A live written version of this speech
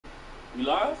We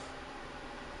live?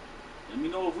 Let me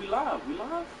know if we live. We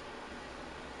live?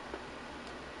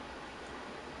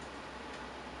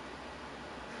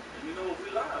 Let me know if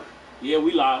we live. Yeah,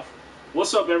 we live.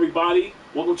 What's up, everybody?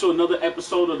 Welcome to another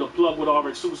episode of The Plug with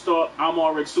RX Superstar. I'm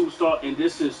RX Superstar, and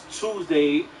this is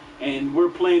Tuesday, and we're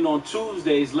playing on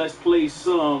Tuesdays. Let's play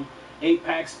some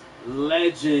Apex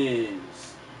Legends.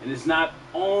 And it's not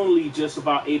only just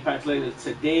about Apex Legends.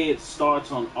 Today it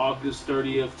starts on August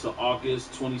 30th to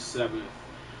August 27th.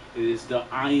 It is the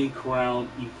Iron Crown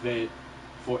event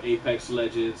for Apex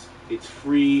Legends. It's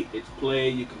free, it's play.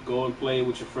 You can go and play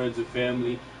with your friends and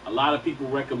family. A lot of people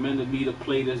recommended me to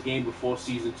play this game before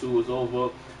Season 2 is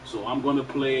over. So I'm going to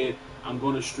play it. I'm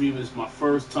going to stream it. It's my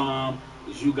first time.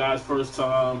 It's you guys' first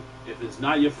time. If it's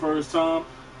not your first time,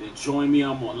 then join me.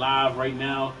 I'm on live right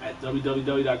now at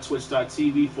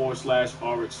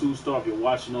www.twitch.tv/RxSuperstar. If you're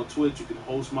watching on Twitch, you can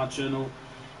host my channel.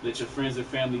 Let your friends and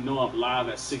family know I'm live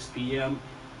at 6 p.m.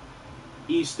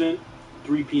 Eastern,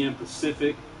 3 p.m.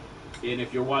 Pacific. And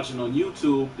if you're watching on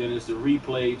YouTube, then it's the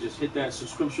replay. Just hit that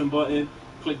subscription button,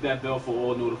 click that bell for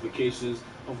all notifications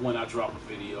of when I drop a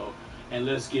video. And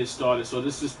let's get started. So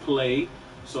this is play.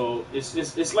 So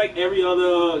it's like every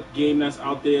other game that's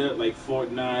out there, like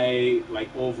Fortnite,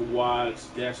 like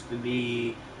Overwatch,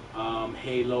 Destiny,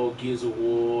 Halo, Gears of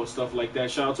War, stuff like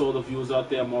that. Shout out to all the viewers out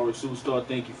there. I'm Rxsuperstar.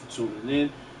 Thank you for tuning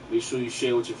in. Make sure you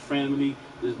share with your family.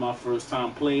 This is my first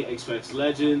time playing Apex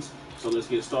Legends. So let's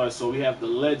get started. So we have the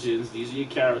Legends. These are your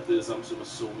characters, I'm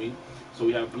assuming. So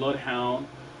we have Bloodhound.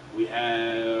 We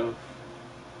have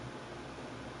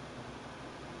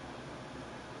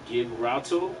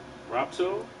Rapto,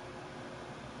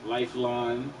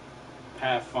 Lifeline,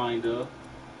 Pathfinder,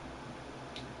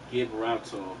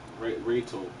 Rato,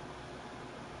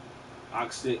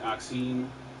 Oxine,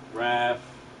 Raph,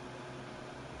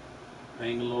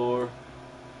 Bangalore,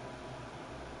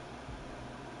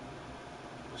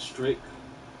 Strick,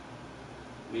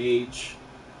 Mage,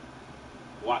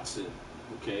 Watson.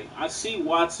 Okay, I see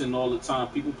Watson all the time.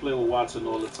 People play with Watson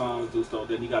all the time, do stuff.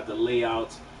 Then you got the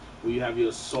layouts where you have your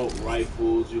assault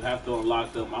rifles. You have to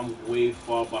unlock them. I'm way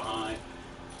far behind.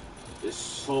 There's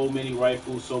so many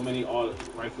rifles, so many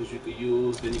rifles you could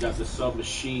use. Then you got the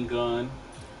submachine gun,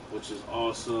 which is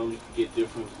awesome. You can get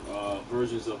different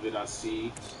versions of it, I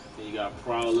see. Then you got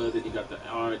Prowler. Then you got the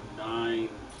R9.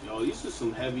 Yo, these are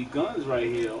some heavy guns right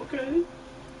here. Okay. Then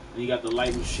you got the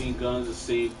light machine guns, the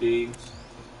same thing.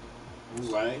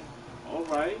 Alright.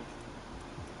 Alright.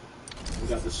 We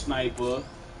got the sniper.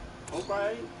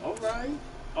 Alright. Alright.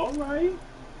 Alright.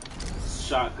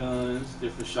 Shotguns,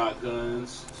 different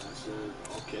shotguns. That's it.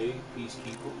 Okay.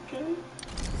 Peacekeeper. Okay.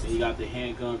 Then you got the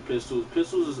handgun pistols.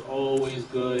 Pistols is always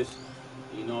good.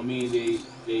 You know what I mean?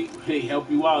 They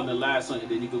help you out in the last one, and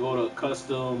then you can go to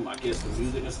custom, I guess, the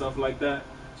music and stuff like that.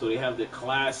 So they have the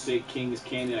classic King's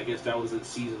Canyon. I guess that was in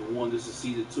season 1. This is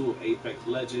season 2 of Apex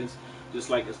Legends. Just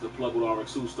like it's the Plug with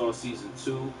RX Superstar season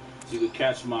 2. You can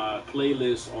catch my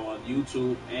playlist on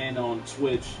YouTube and on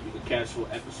Twitch. You can catch for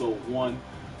episode 1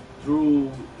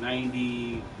 through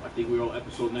 90. I think we're on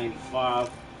episode 95.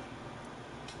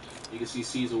 You can see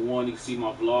season 1. You can see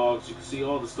my vlogs. You can see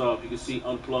all the stuff. You can see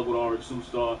Unplugged with RX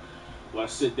Superstar, where I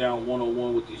sit down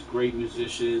one-on-one with these great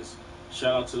musicians.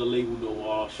 Shout out to the label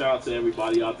Noir. Shout out to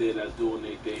everybody out there that's doing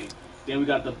their thing. Then we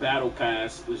got the Battle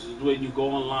Pass, which is when you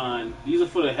go online. These are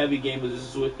for the heavy gamers. This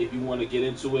is what, if you want to get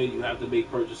into it, you have to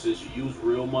make purchases. You use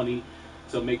real money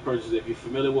to make purchases. If you're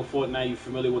familiar with Fortnite, you're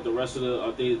familiar with the rest of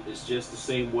the things, it's just the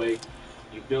same way.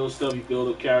 You build stuff, you build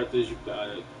up characters, you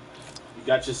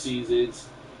got your seasons.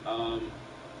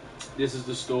 This is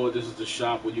the store, this is the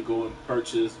shop where you go and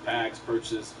purchase packs,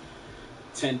 purchase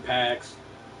 10 packs.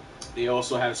 They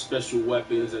also have special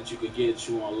weapons that you could get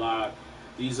you unlock.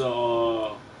 These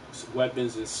are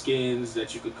weapons and skins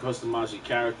that you could customize your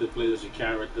character, play as your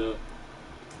character.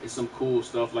 It's some cool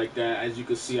stuff like that. As you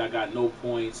can see, I got no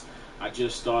points. I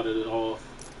just started it off.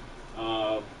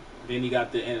 Then you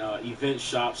got the event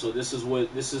shop. So this is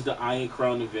the Iron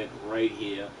Crown event right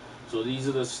here. So these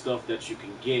are the stuff that you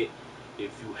can get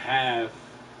if you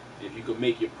can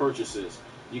make your purchases.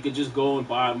 You can just go and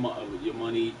buy with your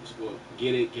money,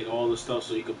 get all the stuff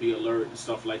so you can be alert and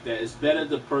stuff like that. It's better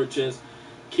to purchase.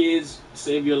 Kids,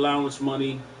 save your allowance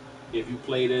money if you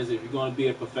play this. If you're going to be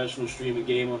a professional streamer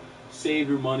gamer, save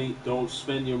your money. Don't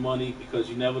spend your money, because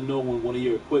you never know when one of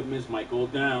your equipments might go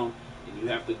down and you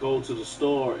have to go to the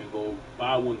store and go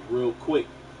buy one real quick.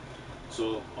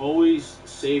 So always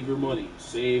save your money.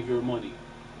 Save your money.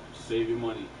 Save your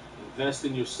money. Invest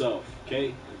in yourself,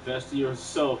 okay? Invest in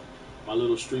yourself, my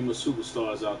little streamer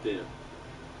superstars out there.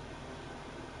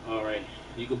 Alright,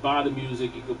 you can buy the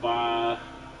music, you can buy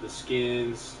the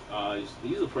skins.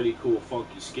 These are pretty cool,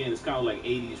 funky skins. It's kind of like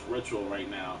 80s retro right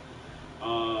now.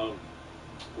 Um,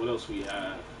 what else we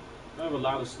have? I have a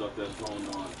lot of stuff that's going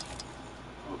on.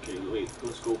 Okay, wait,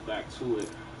 let's go back to it.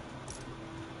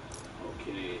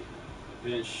 Okay,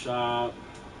 event shop.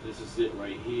 This is it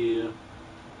right here.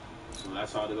 So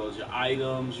that's how it goes. Your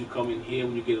items, you come in here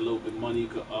when you get a little bit of money, you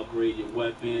can upgrade your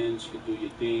weapons, you can do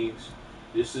your things.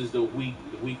 This is the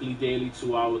weekly, daily,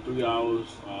 2 hour, 3 hours.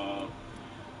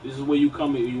 This is where you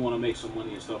come in, you want to make some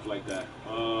money and stuff like that.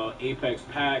 Apex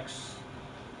packs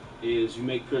is you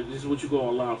make. This is what you go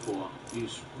online for. You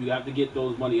have to get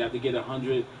those money. You have to get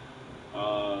 100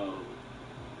 of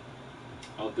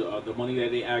the money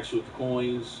that they ask you with the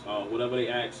coins, whatever they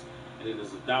ask, and then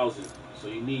there's 1,000. So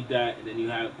you need that, and then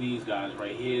you have these guys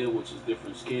right here, which is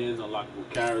different skins, unlockable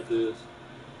characters.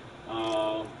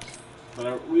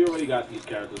 We already got these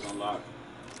characters unlocked,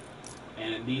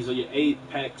 and these are your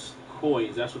Apex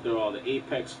coins. That's what they're all, the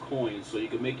Apex coins. So you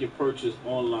can make your purchase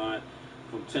online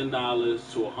from $10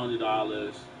 to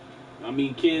 $100. I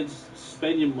mean, kids,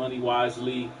 spend your money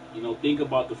wisely. You know, think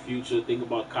about the future. Think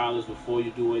about college before you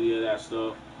do any of that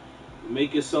stuff.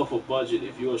 Make yourself a budget.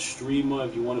 If you're a streamer,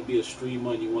 if you want to be a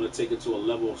streamer and you want to take it to a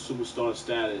level of superstar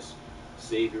status,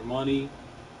 save your money,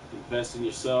 invest in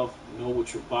yourself, know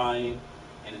what you're buying,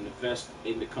 and invest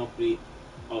in the company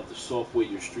of the software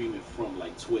you're streaming from,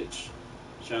 like Twitch.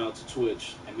 Shout out to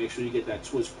Twitch, and make sure you get that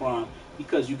Twitch Prime,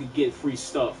 because you can get free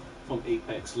stuff from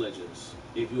Apex Legends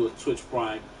if you're a Twitch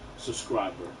Prime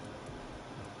subscriber.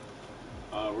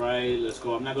 Alright, let's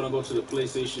go. I'm not going to go to the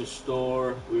PlayStation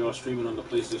Store. We are streaming on the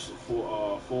PlayStation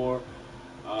 4.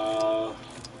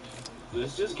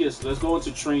 Let's go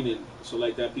into training, so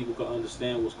like that people can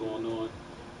understand what's going on.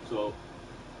 So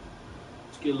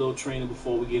let's get a little training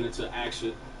before we get into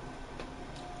action.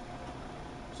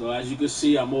 So as you can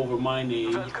see, I'm over my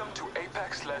name. Welcome to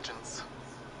Apex Legends.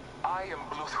 I am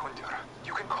Bloodhunder.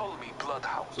 You can call me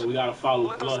Bloodhound. So we gotta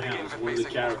follow Bloodhound, one of the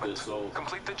characters. So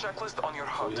complete the checklist on your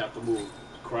HUD. So we have to move.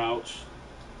 Crouch,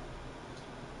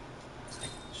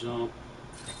 jump,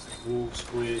 move,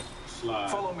 sprint, slide.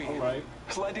 Follow me. All right.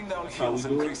 Sliding down hills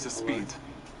increases speed. Right.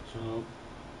 Jump,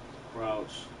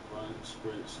 crouch, run,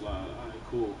 sprint, slide. All right,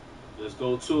 cool. Let's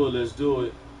go to it. Let's do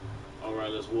it. All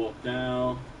right, let's walk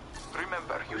down.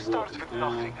 Remember, you start with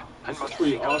nothing. This is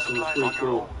pretty awesome. It's pretty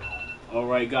cool.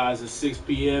 Alright guys, it's 6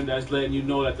 p.m. That's letting you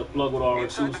know that the Plug with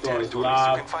Rxsuperstar is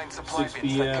live. 6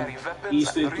 p.m.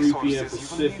 Eastern, 3 p.m.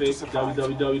 Pacific.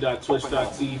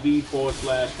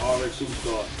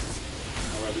 www.twitch.tv/Rxsuperstar.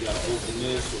 Alright, we gotta open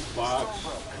this with box.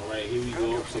 Alright, here we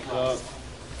go. Pick up.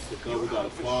 We got a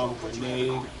bomb,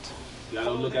 grenade. You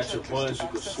gotta look at your buttons. You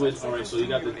can switch. Alright, so you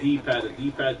got the D-pad. The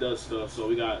D-pad does stuff. So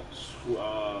we got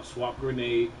swap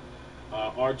grenade.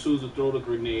 R2 is to throw the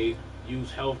grenade. Use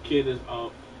health kit is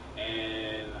up.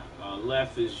 And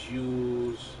left is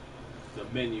use the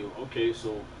menu. Okay,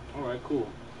 so alright, cool.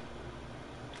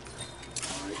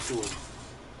 Alright, cool.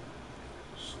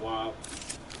 Swap.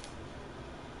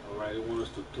 Alright, it wants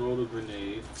us to throw the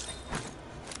grenade.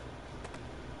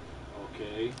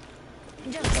 Okay.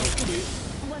 Just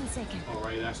 1 second.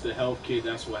 Alright, that's the health kit.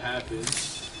 That's what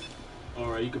happens.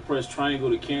 Alright, you can press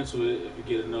triangle to cancel it if you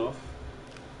get enough.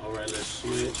 Alright, let's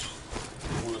switch.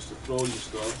 It wants us to throw you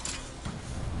stuff.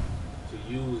 To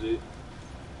use it.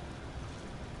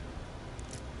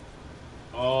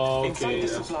 Okay. Inside the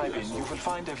supply bin, you will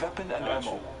find a weapon and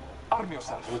ammo. Arm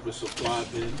yourself. Open supply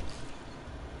bin.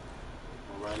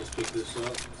 Alright, let's pick this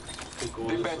up. Pick all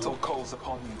the this battle up. calls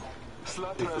upon you.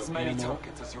 Slaughter as many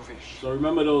targets as you wish. So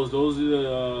remember those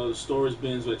are the storage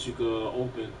bins that you could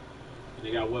open. And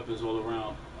they got weapons all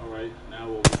around. Alright, now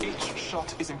we'll... Each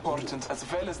shot is important as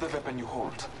well as the weapon you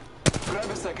hold. Grab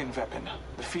a second weapon.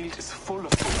 The field is full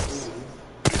of bullets.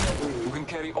 You can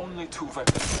carry only 2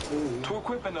 weapons. To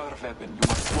equip another weapon, you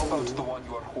must swap out the one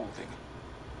you are holding.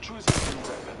 Choose a new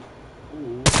weapon.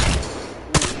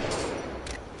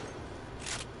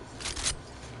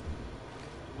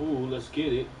 Ooh, let's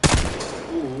get it.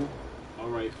 Ooh.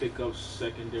 Alright, pick up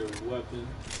secondary weapon.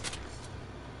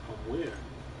 From where?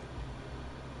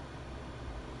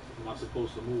 Am I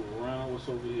supposed to move around? What's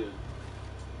over here?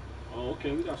 Oh,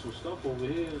 okay, we got some stuff over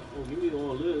here. Oh, give me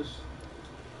all this.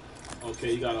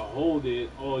 Okay, you gotta hold it.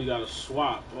 Oh, you gotta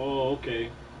swap. Oh, okay.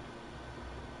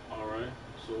 Alright,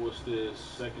 so what's this?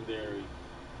 Secondary.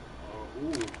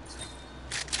 Ooh.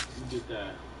 You get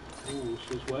that. Ooh,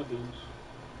 switch weapons.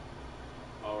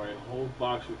 Alright, hold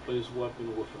box, replace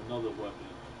weapon with another weapon.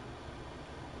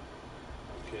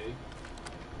 Okay.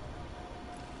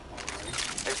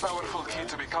 A powerful key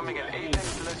to becoming an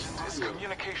Apex Legend is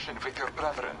communication with your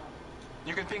brethren.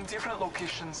 You can ping different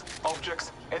locations,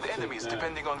 objects, and enemies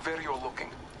depending on where you're looking.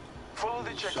 Follow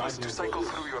the checklist to cycle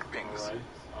through your pings. Alright,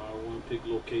 R1 pick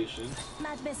location.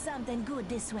 Might be something good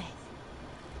this way.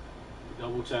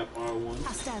 Double tap R1.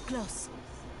 Hostile close.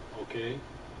 Okay.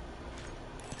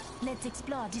 Let's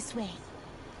explore this way.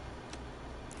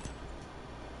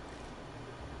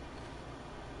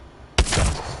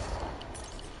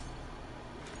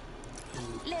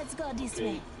 Let's go this Okay,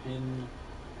 way. pin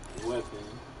weapon.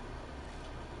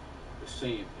 It's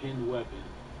saying pin weapon.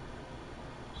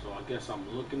 So I guess I'm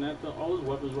looking at all the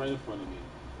weapons right in front of me.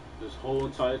 This whole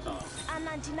entire time.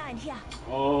 R99 here.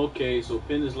 Oh, okay, so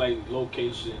pin is like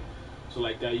location. So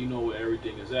like that you know where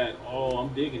everything is at. Oh,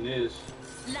 I'm digging this.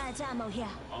 Light ammo here.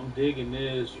 I'm digging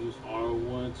this. Use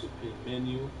R1 to pin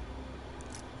menu.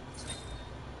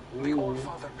 The Ooh.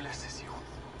 All-Father blesses you.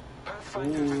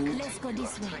 Pathfinder will Let's go continue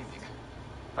this our way. training.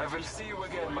 I will see you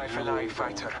again, my fellow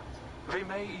fighter. We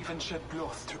may even shed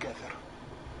blood together.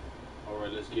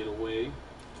 Alright, let's get away.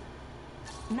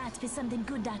 Might be something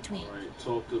good that way. Alright,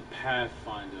 talk to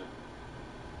Pathfinder.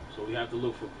 So we have to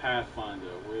look for Pathfinder.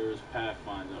 Where is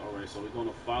Pathfinder? Alright, so we're going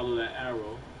to follow that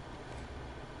arrow.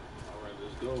 Alright,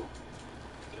 let's go.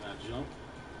 Can I jump?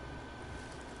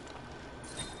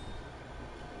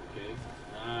 Okay,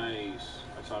 nice.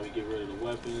 That's how we get rid of the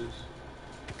weapons.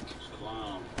 Just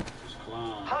climb. Just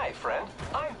climb. Hi, friend.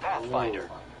 I'm Pathfinder.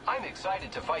 I'm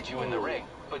excited to fight you in the ring.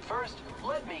 But first,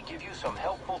 let me give you some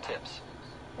helpful tips.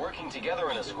 Working together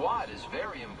in a squad is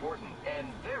very important and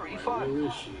very fun. Where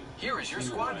is she? Here is your She's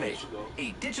squad right, mate, she go.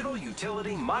 a digital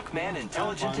utility Mockman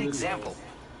Intelligent Example,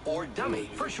 or Dummy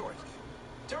for short.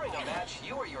 During a match,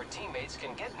 you or your teammates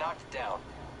can get knocked down.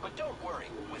 But don't worry,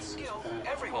 with skill,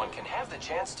 everyone can have the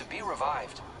chance to be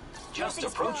revived. Just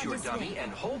approach your dummy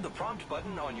and hold the prompt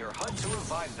button on your HUD to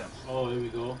revive them. Oh, here we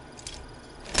go.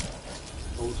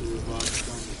 Hold to revive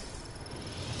the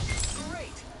dummy.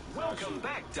 Great! Welcome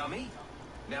back, dummy!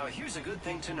 Now here's a good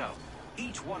thing to know.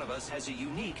 Each one of us has a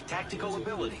unique tactical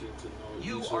ability.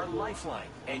 You are Lifeline,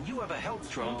 and you have a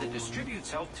health drone that distributes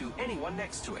health to anyone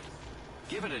next to it.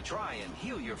 Give it a try and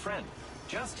heal your friend.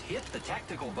 Just hit the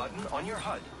tactical button on your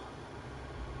HUD.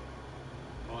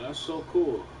 Oh, that's so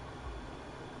cool.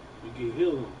 You can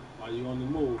heal them while you're on the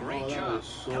move. Great Oh, that job. is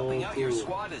so Helping out cool. your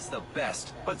squad is the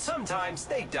best, but sometimes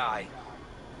they die.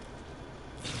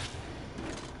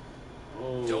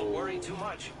 Oh. Don't worry too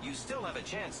much. You still have a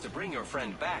chance to bring your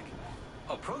friend back.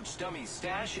 Approach Dummy's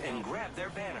stash and grab their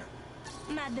banner.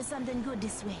 Might be something good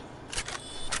this way.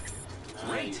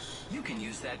 Great. Nice. You can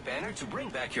use that banner to bring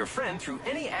back your friend through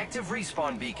any active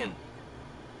respawn beacon.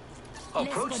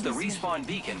 Approach the respawn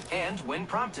beacon and, when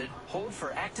prompted, hold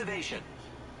for activation.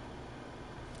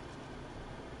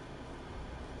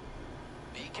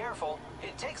 Be careful.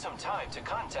 It takes some time to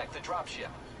contact the dropship.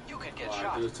 You could get Alright,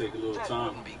 shot. it'll take a little That time.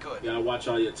 wouldn't be good. You gotta watch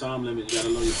all your time limits. You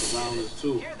gotta know your surroundings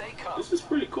too. Here they come. This is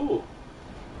pretty cool.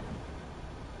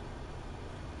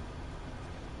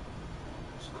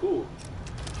 It's cool.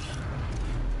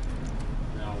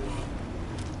 Now,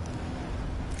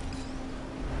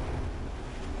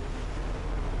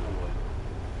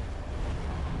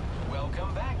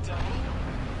 Welcome back, dummy.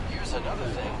 Here's another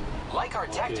thing. Like our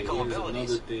tactical here's abilities,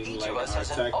 another thing, each like of us our has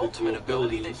an tactical ultimate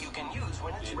ability abilities that you can use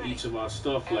when it's and ready. each of our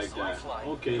stuff As like that. Lifeline,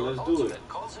 Okay, your let's do it. ultimate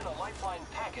calls in a lifeline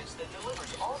package that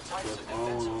delivers all types of But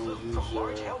defensive I'll loot use from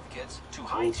large your health kits to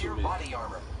high-tier ultimate. body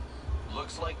armor.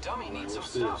 Looks like Dummy needs some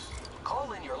what's stuff. this?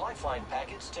 Call in your lifeline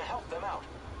package to help them out.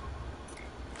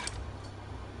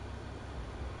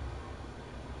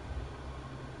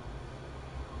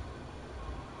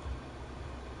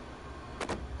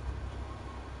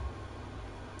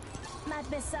 Might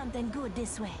be something good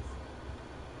this way.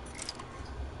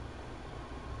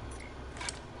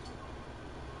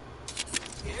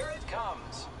 Here it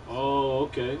comes. Oh,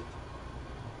 okay.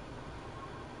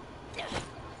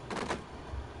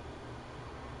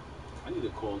 I need to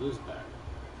call this back.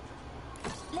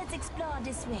 Let's explore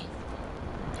this way.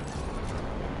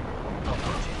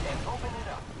 Approach it and open it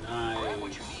up. Grab what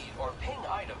Nice. you need or ping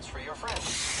items for your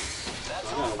friends.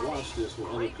 That's I all gotta for watch me. this with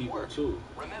other Great people work. too.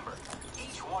 Remember,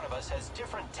 each one of us has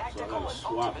different tactical gotta and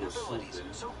swap ultimate with abilities,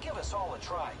 something. so give us all a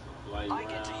try. Light I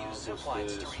get to use round, zip what's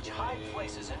lines to this? reach high Flame,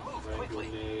 places and move red quickly.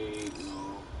 grenade,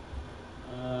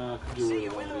 no. I could do See rid you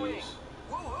of in the all ring. these.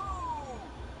 Woohoo!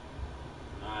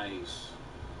 Nice.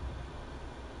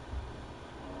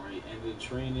 Alright, ended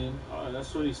training. Alright, that's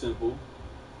pretty simple.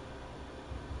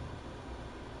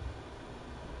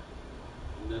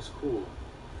 And that's cool.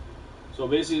 So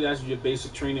basically that's your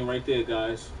basic training right there,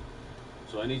 guys.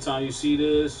 So anytime you see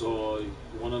this or you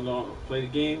want to play the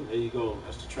game, there you go.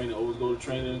 That's the training. Always go to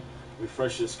training,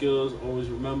 refresh your skills. Always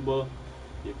remember,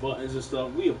 your buttons and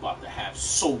stuff. We about to have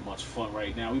so much fun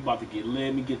right now. We about to get lit.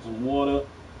 Let me get some water.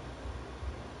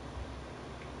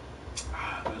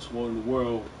 Best water in the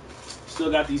world.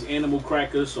 Still got these animal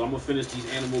crackers, so I'm gonna finish these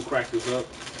animal crackers up.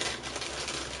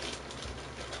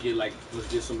 Let's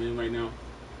get some in right now.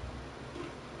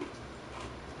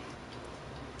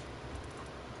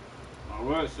 All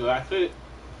right, so that's it.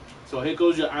 So here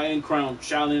goes your Iron Crown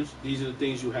challenge. These are the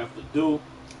things you have to do.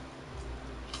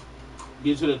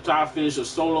 Get to the top, finish a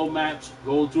solo match.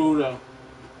 Go through the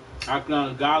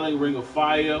Arcana Gauntlet, Ring of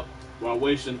Fire, while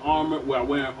wearing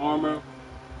armor.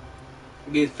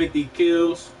 Get 50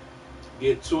 kills.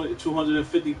 Get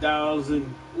 250,000,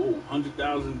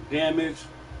 100,000 damage.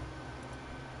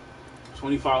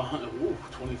 2,500,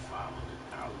 2,500,000,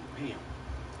 man.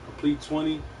 Complete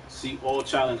 20. See all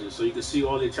challenges. So you can see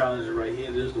all the challenges right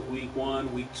here. This is the week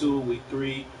 1, week 2, week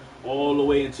 3, all the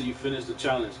way until you finish the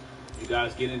challenge. You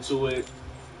guys get into it.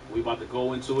 We about to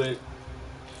go into it.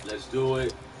 Let's do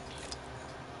it.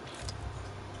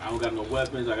 I don't got no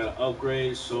weapons. I got to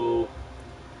upgrade. So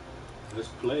let's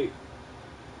play.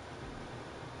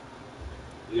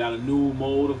 We got a new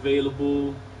mode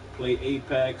available. Play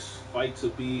Apex. Fight to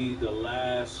be the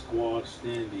last squad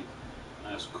standing.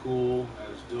 That's cool.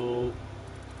 That's dope.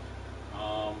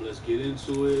 Let's get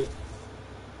into it.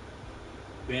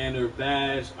 Banner,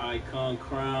 badge, icon,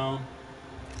 crown.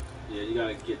 Yeah, you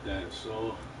gotta get that.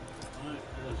 So, alright,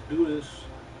 let's do this.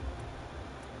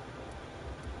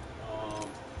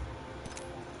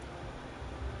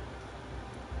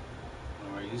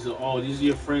 Alright, these are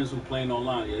your friends who playing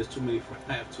online. Yeah, it's too many.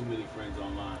 I have too many friends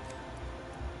online.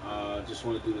 Just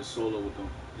want to do this solo with them.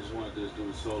 Just want to do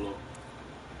it solo.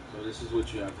 So this is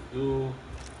what you have to do.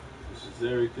 This is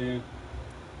everything.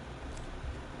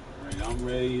 Alright, I'm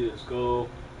ready. Let's go.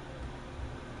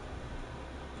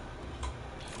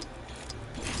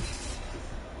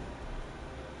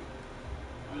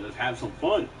 Alright, let's have some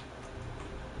fun.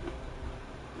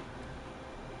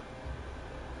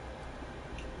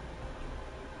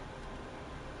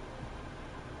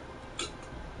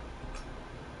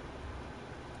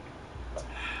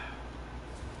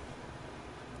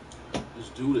 Let's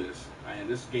do this. Man,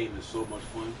 this game is so much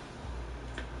fun.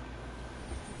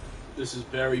 This is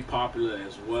very popular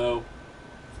as well.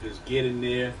 It's getting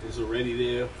there. It's already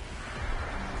there.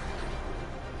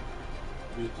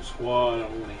 Mute the squad. I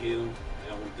don't want to hit them. I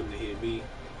don't want them to hit me.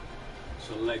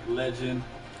 Select legend.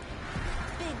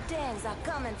 Big things are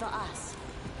coming for us.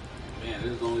 Man,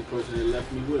 this is the only person they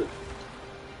left me with.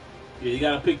 Yeah, you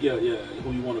gotta pick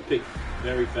who you want to pick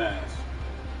very fast.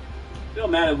 It don't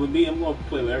matter with me. I'm gonna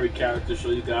play with every character. Show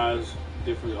you guys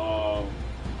different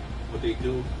what they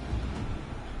do.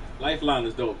 Lifeline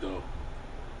is dope though.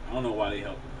 I don't know why they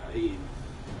help him.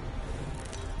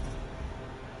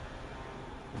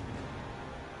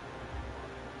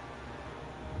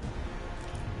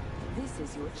 This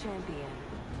is your champion.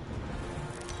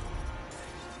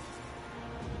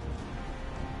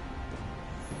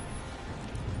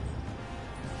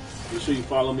 Make sure you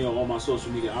follow me on all my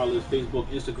social media outlets: Facebook,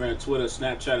 Instagram, Twitter,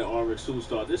 Snapchat, and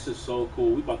Rxsuperstar. This is so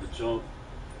cool. We about to jump.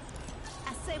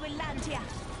 I say we land here.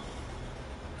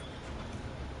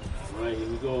 All right, here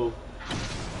we go.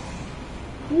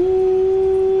 Woo!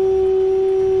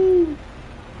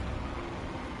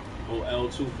 Oh,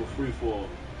 L2 for free fall.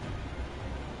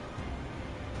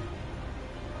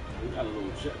 We got a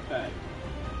little jetpack.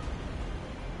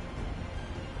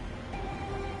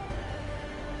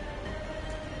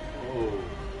 Oh.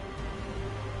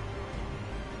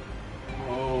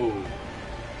 Oh.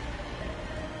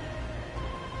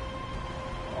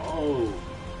 Oh.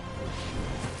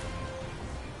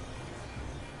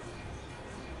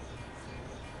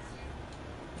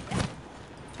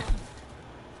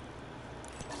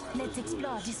 Let's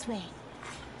explore this way.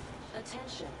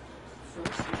 Attention.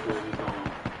 First Where we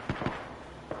going?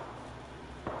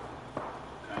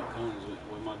 Got guns.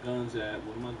 Where my guns at?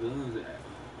 Where my guns at?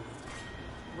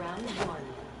 round 1.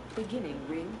 Beginning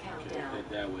ring Okay, countdown. head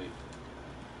that way.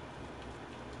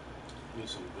 Need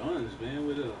some guns, man.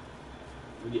 Where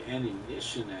your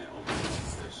ammunition at? Oh,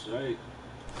 that's right.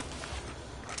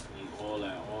 Need all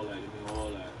that. Give me all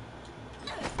that.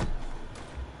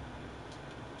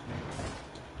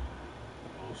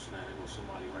 Oh snap! There goes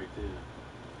somebody right there.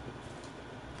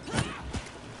 It's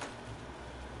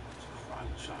a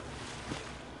karate chop.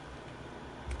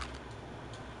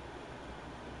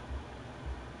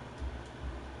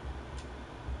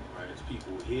 Alright, there's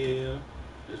people here.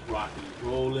 There's rocking and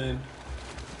rolling.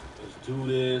 Let's do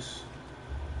this.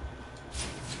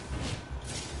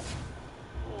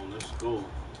 Oh, let's go.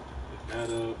 Pick that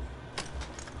up.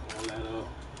 All that up.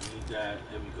 Need that.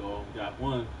 There we go. We got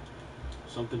one.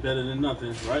 Something better than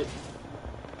nothing, right?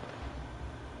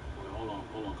 Wait, hold on,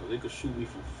 because they could shoot me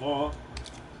from far.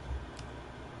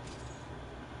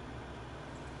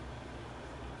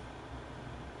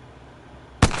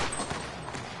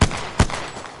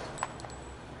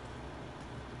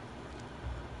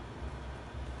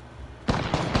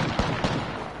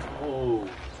 Oh.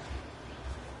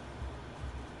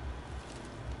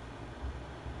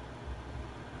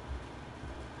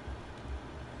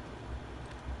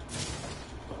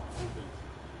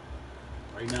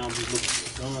 Right now, I'm just looking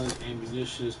for guns,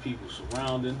 ammunition, people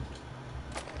surrounding.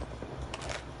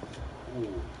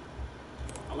 Ooh.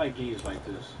 I like games like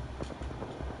this.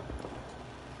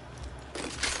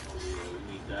 Oh yeah, we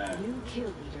need that. New kill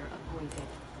leader appointed.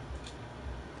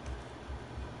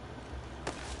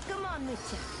 Come on,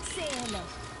 Witcher. Say hello.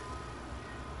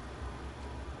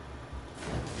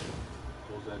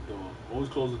 Close that door. Always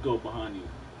close the door behind you.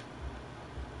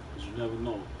 Because you never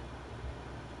know.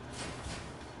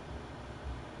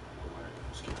 Alright,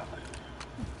 let's get out of here.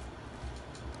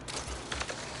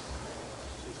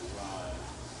 Take a ride.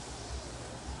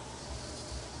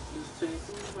 Let's take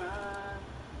a ride.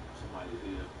 Somebody's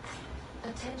here.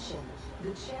 Attention,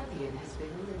 the champion has been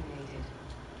eliminated.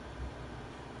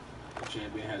 The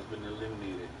champion has been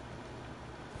eliminated.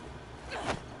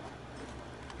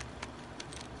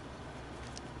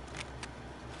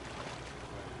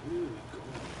 Here we go.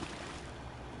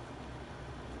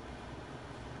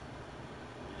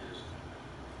 Yes.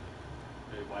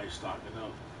 Everybody's stocking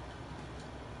up.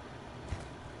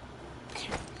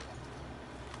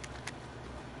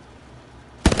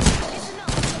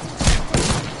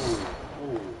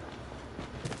 Oh,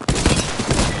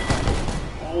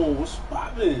 oh, what's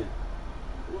poppin'?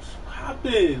 What's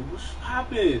poppin'? What's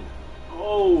poppin'?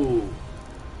 Oh,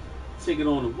 taking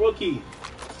on the rookie.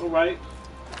 All right.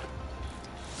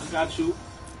 I got you.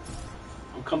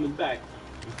 I'm coming back.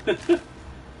 You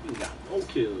got no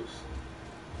kills.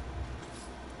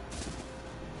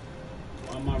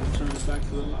 Why am I returning back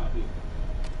to the lobby?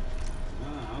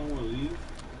 Nah, I don't want to leave.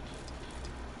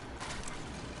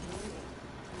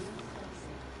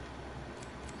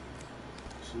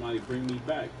 Somebody bring me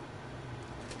back.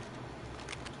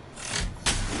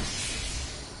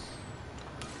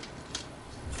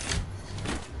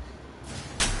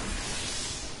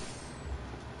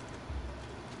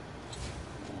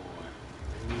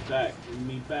 Back, bring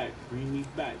me back, bring me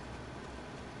back.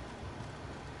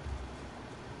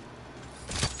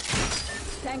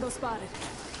 Tango spotted.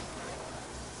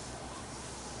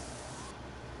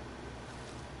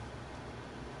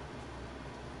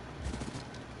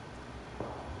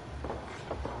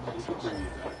 Bring me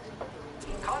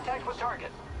back. Contact with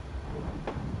target.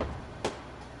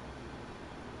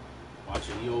 Watch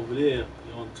it, he over there,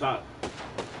 he on top.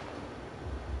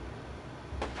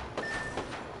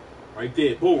 Right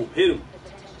there, boom, hit him.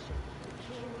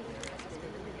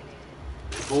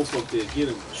 They're both up there, get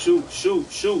him. Shoot,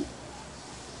 shoot, shoot.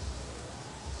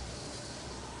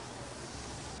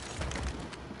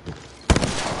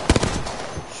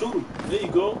 Shoot him, there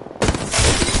you go.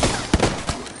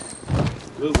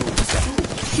 Good one,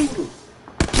 shoot him.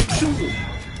 Shoot him.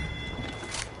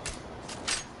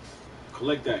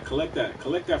 Collect that, collect that,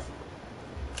 collect that.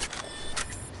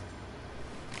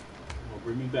 Oh,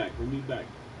 bring me back, bring me back.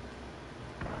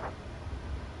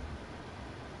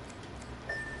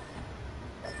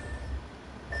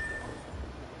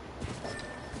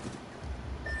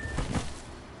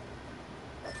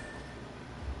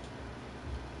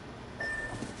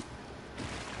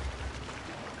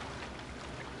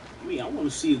 I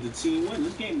want to see if the team wins.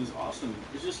 This game is awesome.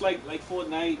 It's just like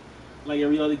Fortnite, like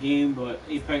every other game, but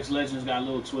Apex Legends got a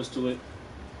little twist to it.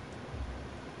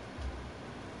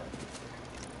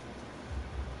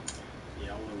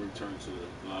 Yeah, I want to return to the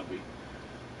lobby.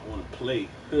 I want to play.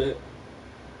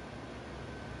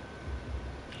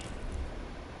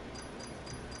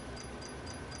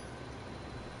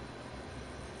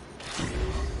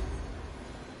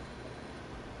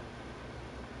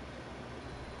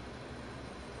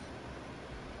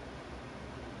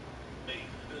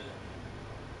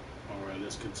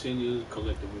 Let's continue to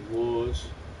collect the rewards.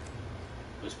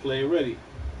 Let's play ready.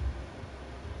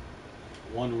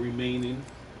 One remaining.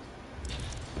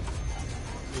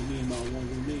 What do you mean by one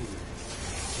remaining?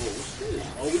 Oh, what's this?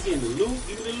 Oh, we getting the loot?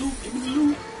 Give me the loot. Give me the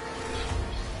loot.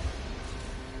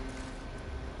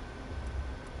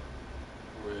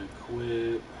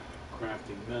 Equip.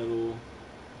 Crafting metal.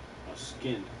 A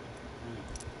skin.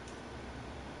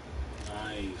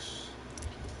 Nice.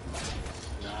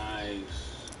 Nice.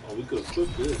 Oh, we could equip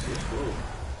this. Let's go.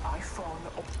 I found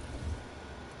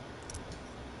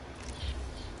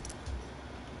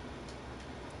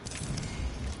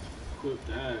equip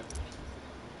that.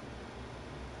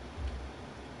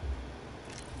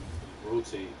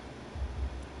 Rotate.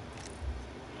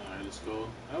 Alright, let's go.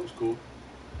 That was cool.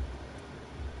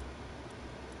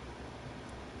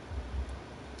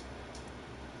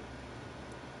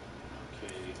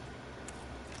 Okay.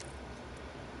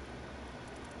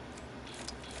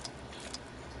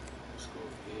 Let's go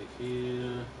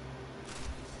here.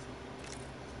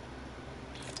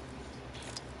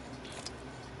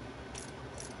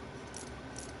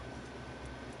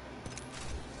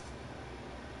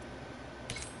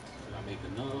 Did I make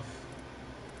enough?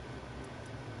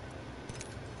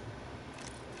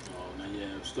 Oh, not yet.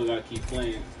 We still gotta keep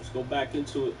playing. Let's go back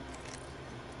into it.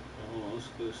 Oh,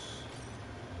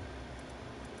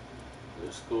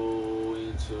 let's go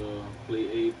into play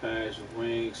Apex,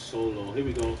 rank, solo. Here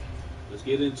we go. Let's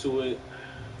get into it.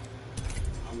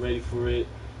 I'm ready for it.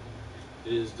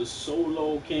 It is the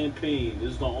solo campaign.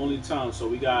 This is the only time. So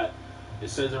we got, it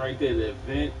says it right there, the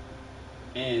event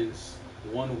ends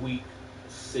 1 week,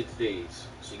 6 days.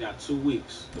 So you got 2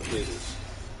 weeks to play this.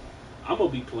 I'm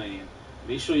going to be playing.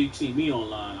 Make sure you see me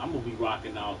online. I'm going to be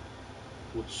rocking out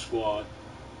with the squad.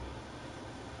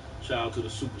 Shout out to the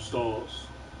superstars,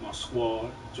 my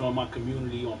squad. Join my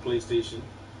community on PlayStation.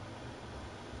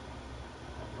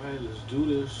 Alright, let's do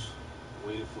this.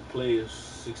 Waiting for players.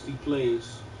 60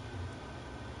 players.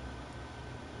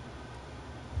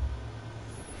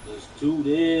 Let's do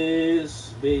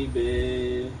this,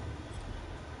 baby.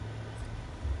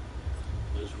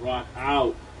 Let's rock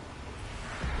out.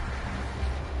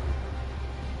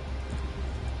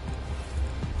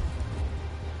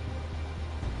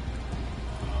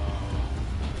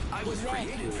 I was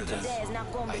created for this. Today is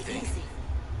not gonna I be think. easy.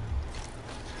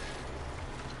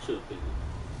 Should have picked it.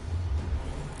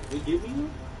 They give me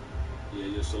one? Yeah,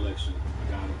 your selection.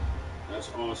 I got it. That's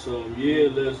awesome. Yeah,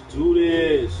 let's do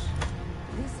this.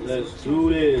 Let's do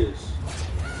this.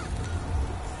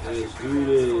 Let's do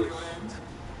this.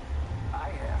 I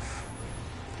have.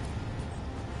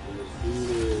 Let's do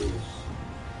this.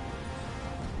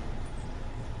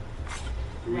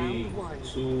 3, Round 1.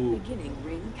 2. Beginning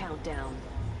ring countdown.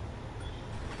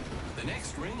 The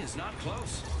next ring is not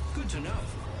close. Good to know.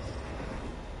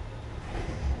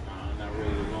 Nah, I'm not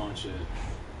ready to launch yet.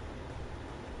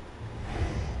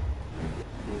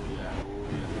 Oh yeah, oh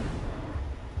yeah.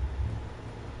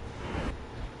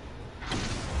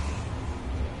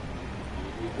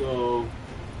 Here we go.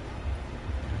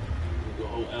 We go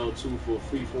hold L2 for a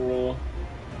free for all.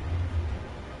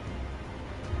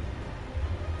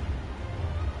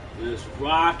 Let's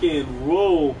rock and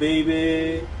roll,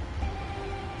 baby.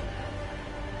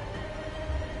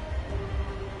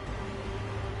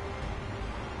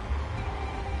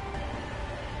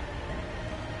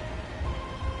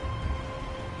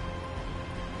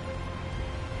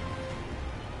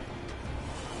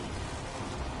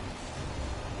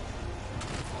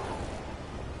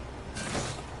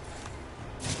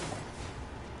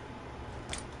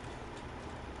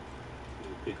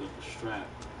 Pick up the strap.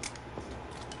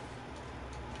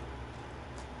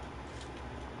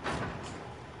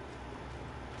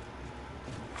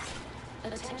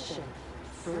 Attention.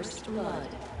 First blood.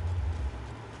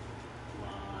 Come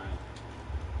on.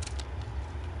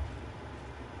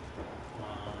 Come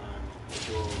on. Let's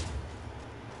go.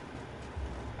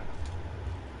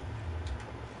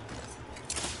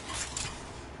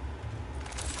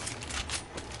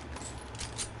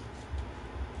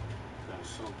 Got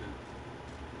something.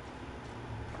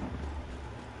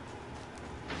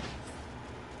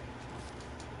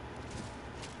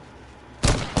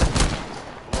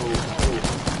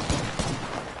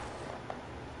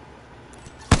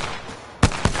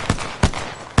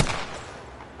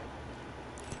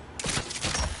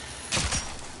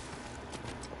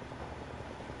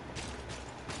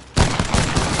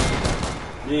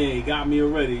 Man, he got me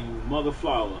already, you mother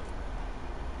flower.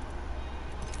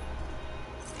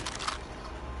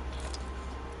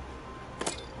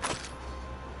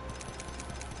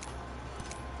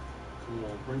 Come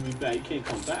on, bring me back. You can't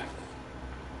come back.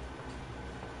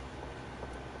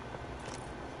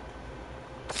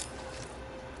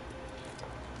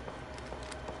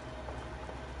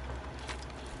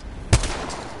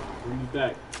 Bring me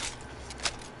back.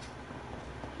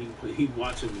 He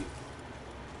watching me.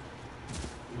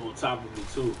 He on top of me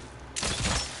too.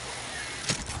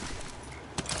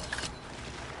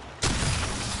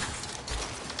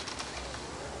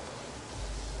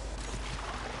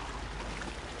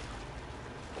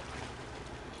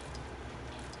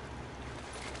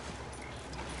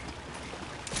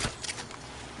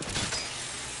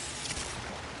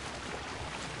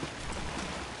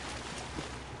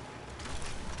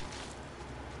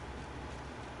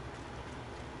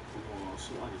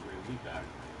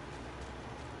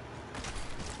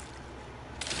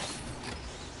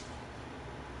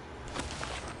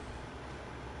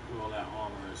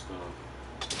 samurai stuff.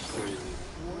 It's crazy.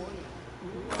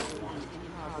 Round one. In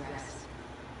progress.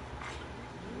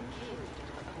 Cave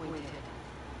appointed.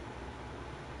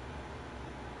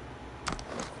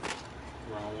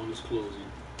 Round one is closing.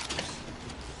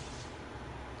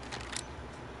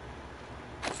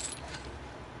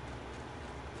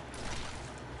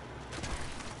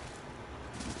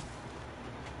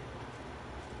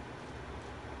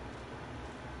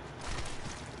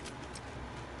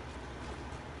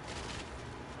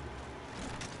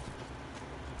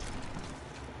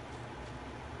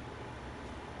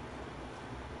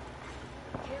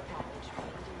 Care package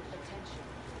under attention.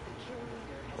 The kill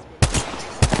leader has been.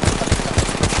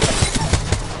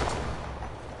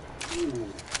 Ooh.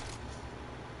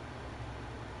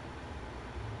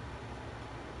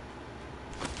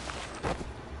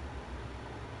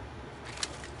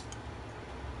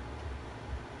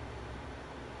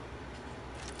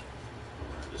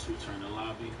 Alright, let's return to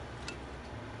lobby.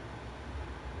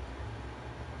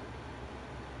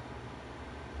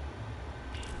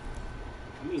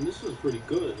 I mean, this was pretty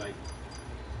good. Like,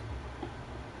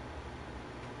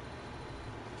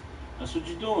 that's what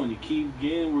you're doing. You keep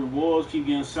getting rewards, keep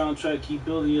getting soundtrack, keep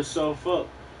building yourself up,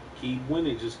 keep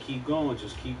winning, just keep going,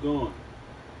 just keep going.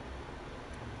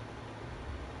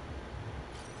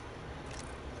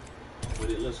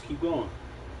 With it, let's keep going.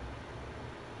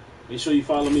 Make sure you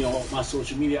follow me on all my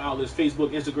social media outlets: Facebook,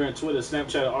 Instagram, Twitter,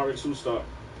 Snapchat, Rxsuperstar.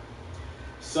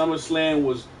 SummerSlam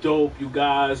was dope, you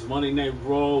guys. Monday Night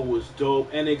Raw was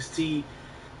dope. NXT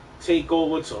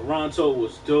Takeover Toronto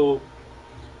was dope.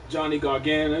 Johnny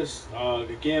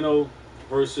Gargano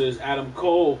versus Adam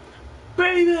Cole,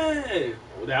 baby.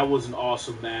 That was an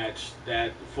awesome match.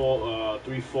 That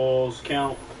three falls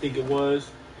count, I think it was.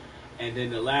 And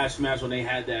then the last match when they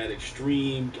had that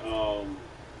extreme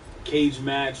cage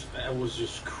match, that was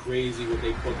just crazy what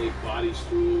they put their bodies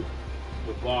through.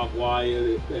 The barbed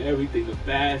wire, everything, the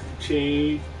bath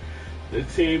change, the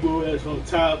table that's on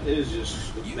top is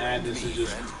just, the madness is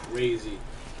just crazy.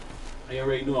 I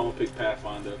already knew I'm gonna pick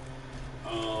Pathfinder.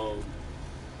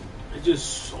 It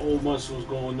just so much was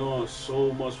going on.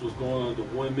 So much was going on. The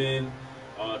women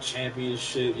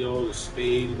championship, yo. The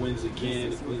Spade wins again.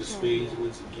 The Queen of Spades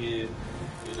wins again.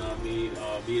 You know what I mean?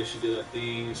 Mia, she did her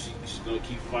thing. She's gonna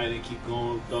keep fighting, keep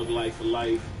going. Thug life for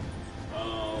life.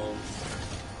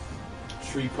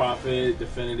 Street Profit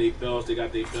defending their belts. They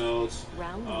got their belts.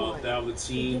 Round one.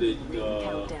 Velveteen, Begin ring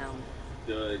countdown.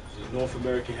 the North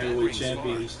American Heavyweight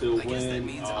Champion, he still win.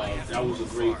 That was a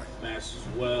great match as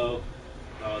well.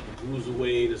 The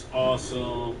Cruiserweight is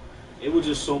awesome. It was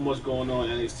just so much going on.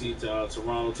 NXT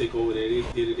Toronto Takeover there. They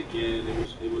did it again.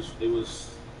 It was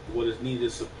what it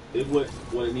needed to.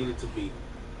 What it needed to be.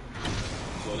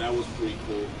 So that was pretty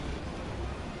cool.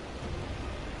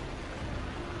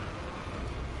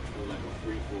 Go like a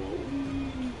free fall.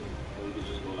 Or you could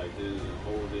just go like this and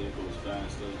hold it. It goes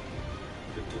faster.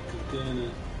 But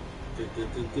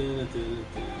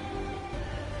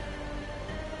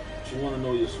you want to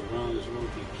know your surroundings. You want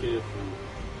to be careful.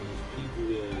 There's people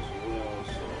there as well.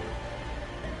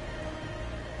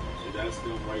 So that's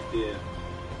them right there.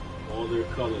 All their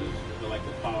colors. They're like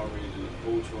the Power Rangers,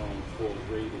 Voltron, Force,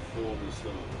 ready to form and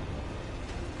stuff.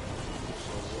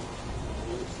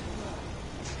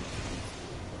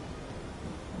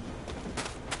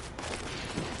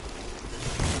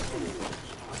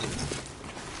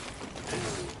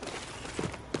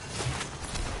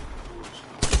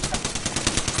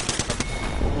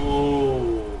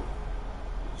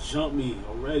 Jump me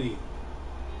already.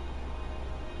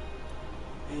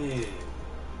 Man.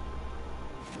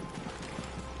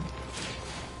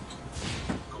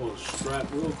 Call a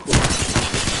strap real quick.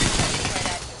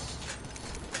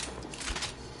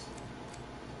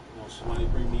 Come on, somebody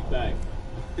bring me back.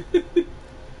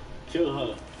 Kill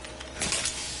her.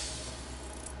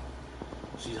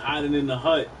 She's hiding in the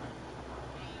hut.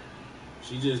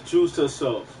 She just juiced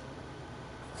herself.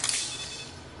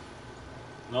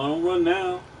 No, don't run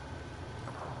now.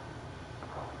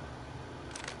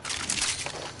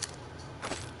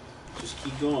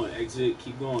 Keep going, exit,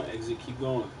 keep going, exit, keep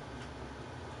going.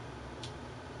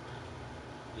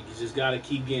 You just gotta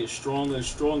keep getting stronger and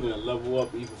stronger and level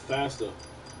up even faster.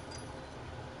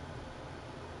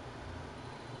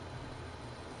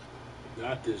 You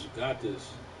got this, you got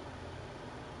this.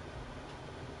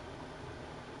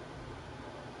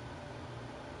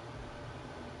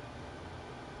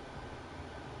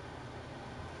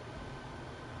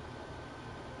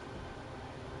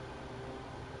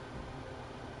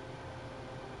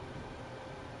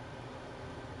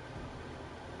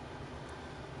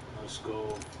 Let's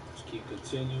go. Let's keep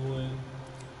continuing.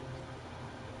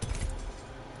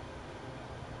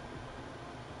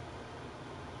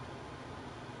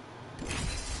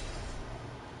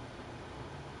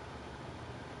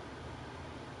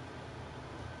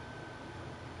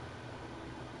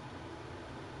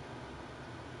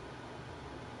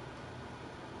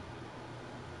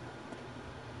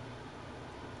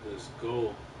 Let's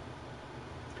go.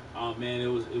 Oh man, it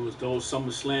was dope.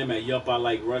 SummerSlam at Yup I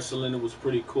Like Wrestling. It was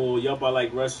pretty cool. Yup I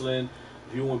Like Wrestling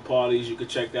viewing parties. You can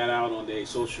check that out on their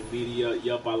social media.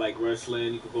 Yup I Like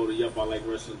Wrestling. You can go to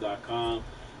yuppilikeWrestling.com.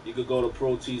 You could go to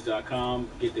protees.com,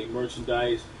 get their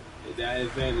merchandise. That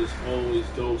event is always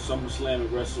dope. SummerSlam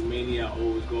and WrestleMania I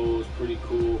always go. It's pretty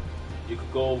cool. You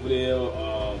could go over there,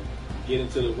 get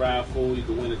into the raffle. You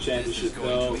could win a championship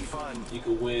belt. You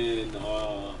could win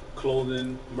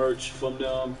clothing, merch from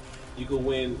them. You could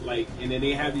win like, and then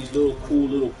they have these little cool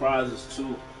little prizes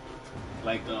too,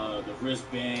 like the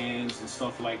wristbands and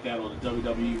stuff like that, or the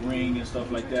WWE ring and stuff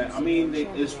like that. I mean,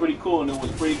 it's pretty cool, and it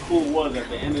was pretty cool. Was at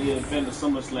the end of the event of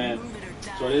SummerSlam.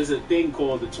 So there's a thing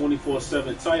called the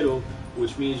 24/7 title,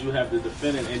 which means you have to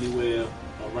defend it anywhere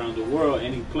around the world,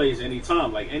 any place,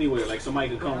 anytime, like anywhere. Like somebody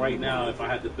could come right now if I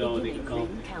had the belt, and they could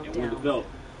come and win the belt.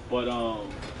 But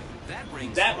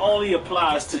that only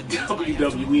applies to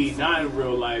WWE, not in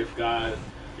real life, guys.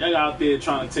 Y'all out there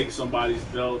trying to take somebody's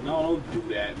belt. No, don't do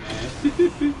that,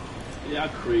 man. Y'all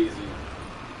crazy.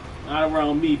 Not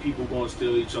around me, people gonna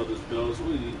steal each other's belts.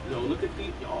 Yo, look at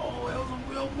these. Yo, that was a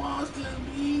real monster in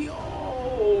me.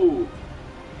 Oh.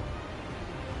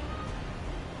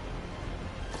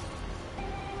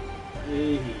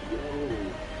 Hey, yo.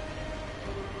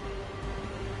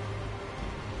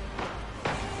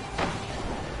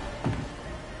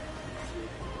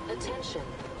 Attention.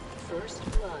 First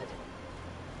blood.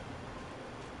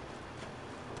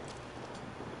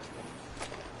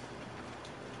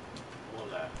 All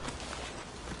that.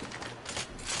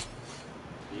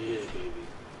 Yeah, baby.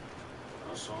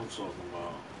 That's what I'm talking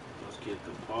about. Let's get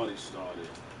the party started.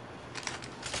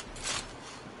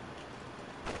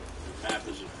 The map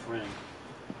is your friend.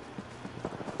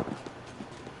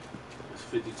 There's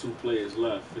 52 players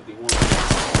left. 51.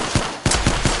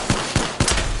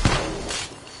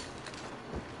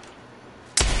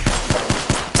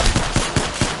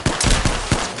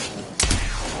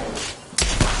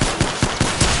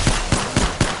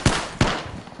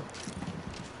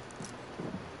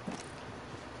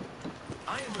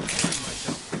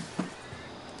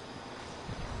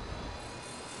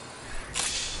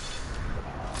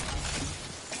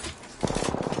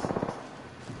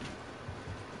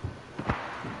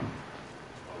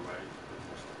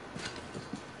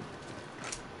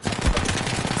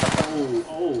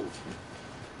 Oh.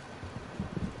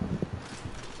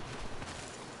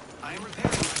 I am repairing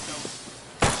myself.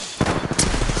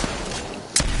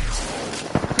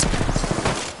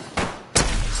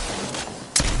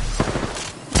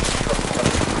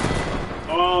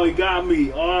 Oh, he got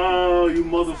me. Oh, you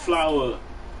mother flower.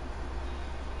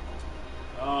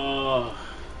 Oh.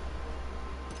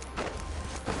 It's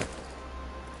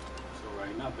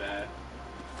alright, not bad.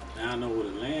 Now I know where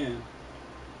to land.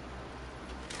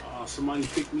 Oh, somebody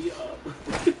pick me up.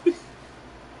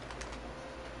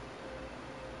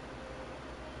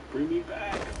 Bring me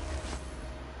back.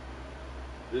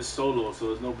 This solo, so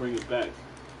there's no bringing back.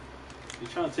 You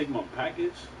trying to take my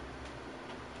package?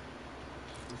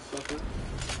 You sucker.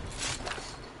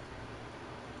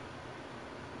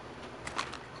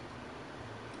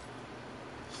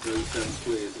 Still 7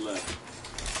 players left.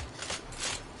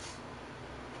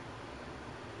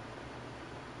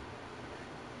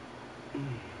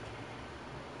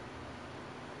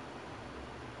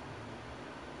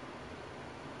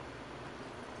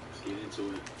 Let's get into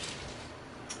it.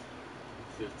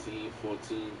 15,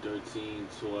 14, 13,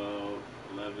 12,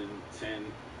 11, 10,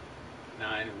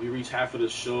 9. We reached half of the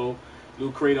show.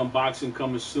 Loot Crate unboxing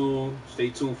coming soon. Stay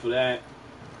tuned for that.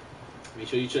 Make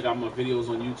sure you check out my videos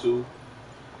on YouTube.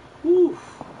 Woo!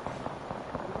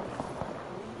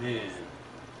 Man.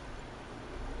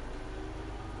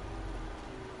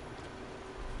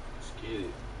 Let's get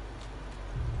it.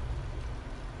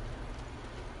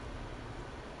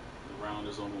 The round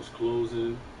is almost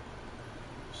closing.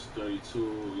 It's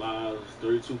 32 lives,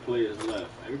 32 players left.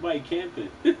 Everybody camping.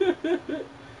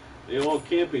 They all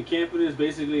camping. Camping is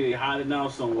basically they hiding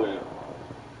out somewhere.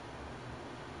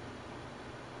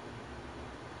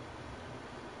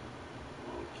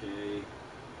 Okay.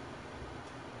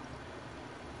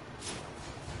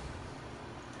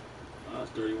 There's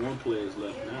 31 players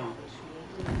left now.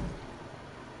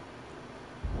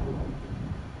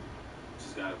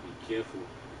 Just gotta be careful.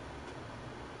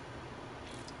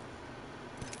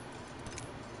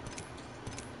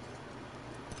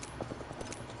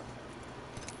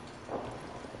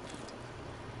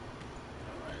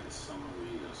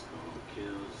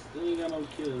 Still ain't got no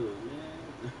kills,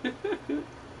 man.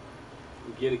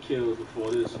 Get a kill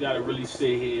before this. You gotta really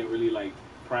sit here and really like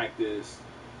practice,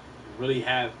 really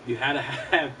have, you had to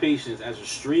have patience. As a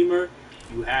streamer,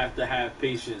 you have to have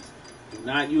patience. Do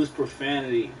not use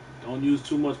profanity. Don't use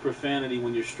too much profanity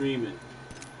when you're streaming.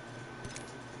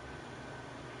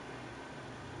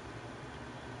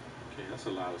 Okay, that's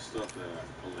a lot of stuff that I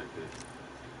collected.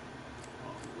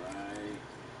 Alright.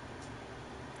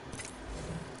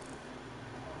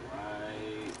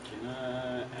 Alright. Can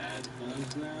I add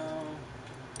guns now?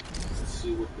 Let's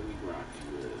see what we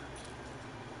rocking with.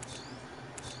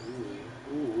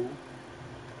 Ooh.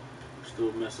 I'm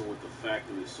still messing with the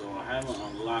factory, so I haven't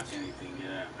unlocked anything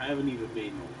yet. I haven't even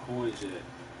made no coins yet.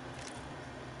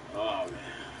 Oh man.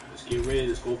 Let's get ready.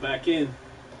 Let's go back in.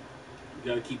 You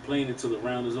gotta keep playing until the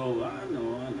round is over. I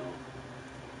know.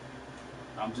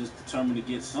 I'm just determined to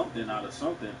get something out of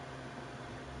something.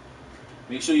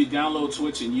 Make sure you download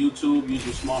Twitch and YouTube. Use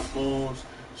your smartphones.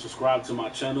 Subscribe to my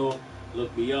channel.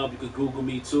 Look me up. You can Google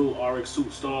me too.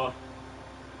 Rxsuperstar.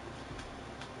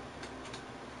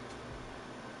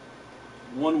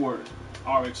 One word.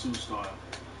 Rxsuperstar.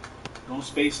 Don't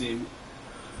space it.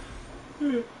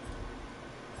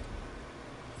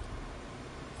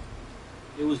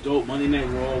 It was dope. Monday Night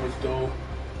Raw was dope.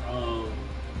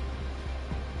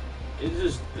 It's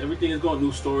just everything is going.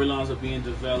 New storylines are being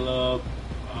developed.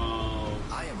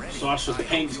 Sasha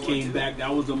Banks came back.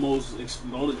 That was the most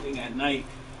exploding thing at night.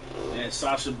 That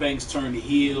Sasha Banks turned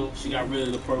heel. She got rid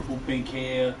of the purple, pink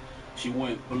hair. She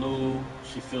went blue.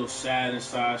 She feels sad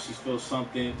inside. She feels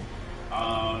something.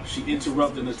 She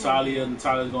interrupted Natalia.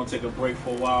 Natalia's gonna take a break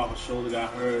for a while. Her shoulder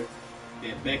got hurt.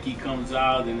 Then Becky comes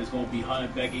out and it's gonna be her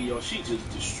and Becky. Yo, she just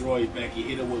destroyed Becky.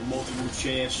 Hit her with multiple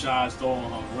chair shots,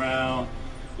 throwing her around.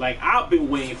 Like, I've been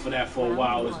waiting for that for a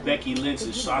while. It's Becky Lynch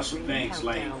and Sasha Banks.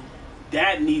 Like,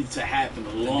 that needed to happen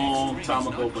a long time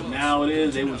ago, but now it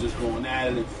is. They were just going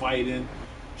at it and fighting.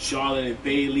 Charlotte and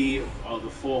Bayley are the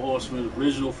Four Horsemen,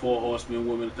 original Four Horsemen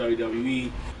women of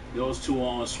WWE. Those two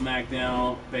are on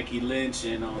SmackDown. Becky Lynch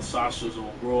and Sasha's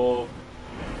on Raw.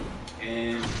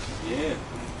 And yeah,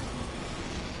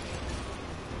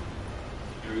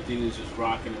 everything is just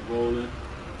rocking and rolling.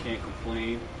 Can't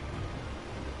complain.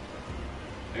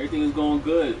 Everything is going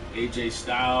good. AJ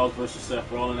Styles versus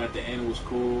Seth Rollins at the end was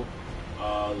cool.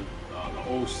 The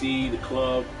OC, the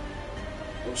club,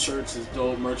 those shirts is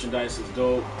dope. Merchandise is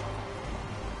dope.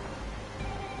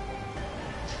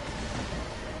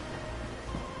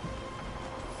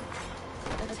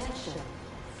 Attention.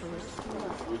 First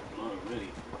blood. First blood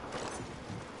already.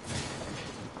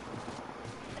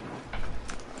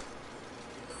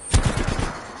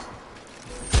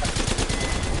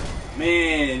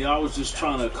 Man, I was just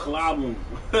trying to clobber him.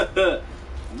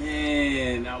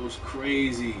 Man, that was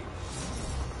crazy.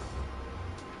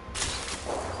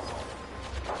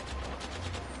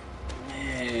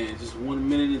 Man, just 1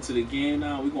 minute into the game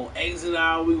now. We're going to exit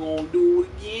out. We're going to do it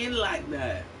again like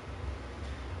that.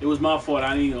 It was my fault.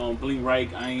 I ain't blink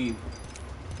right. At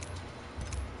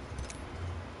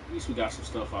least we got some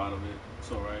stuff out of it.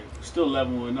 It's alright. Still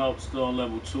leveling up. Still on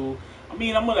level 2. I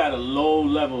mean, I'm at a low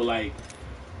level. Like,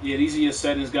 yeah, these are your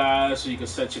settings, guys, so you can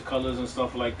set your colors and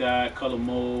stuff like that. Color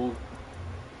mode.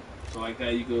 So like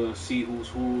that, you can see who's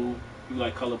who. You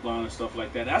like colorblind and stuff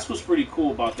like that. That's what's pretty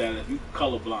cool about that. If you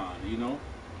colorblind, you know.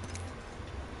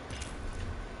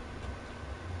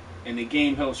 And the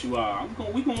game helps you out.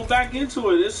 We going back into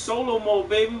it. It's solo mode,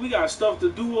 baby. We got stuff to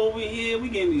do over here. We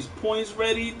getting these points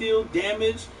ready, deal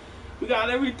damage. We got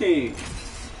everything.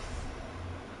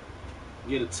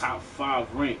 Get a top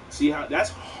 5 rank. See how that's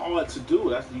hard to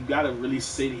do. You gotta really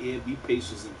sit here, be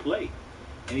patient, and play.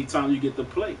 Anytime you get to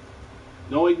play,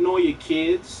 don't ignore your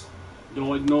kids.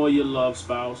 Don't ignore your love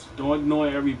spouse. Don't ignore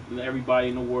everybody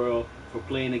in the world for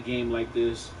playing a game like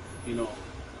this. You know,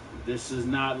 this is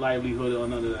not livelihood or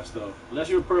none of that stuff. Unless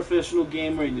you're a professional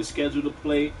gamer and you're scheduled to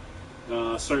play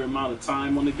a certain amount of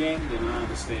time on the game, then I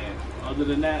understand. Other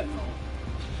than that, no.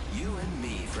 You and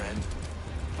me, friend.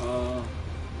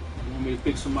 You want me to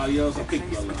pick somebody else? I'll pick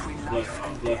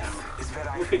Bloodhound.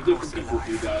 We'll pick different people for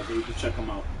you guys so you can check them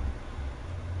out.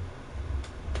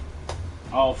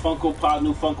 Oh, Funko Pop,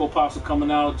 new Funko Pops are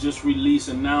coming out. Just released,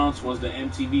 announced was the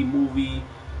MTV movie,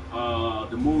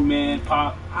 the Moon Man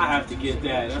Pop. I have to get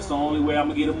that. That's the only way I'm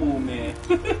gonna get a Moon Man.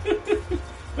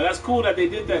 But that's cool that they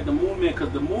did that, the Moon Man,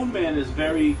 because the Moon Man is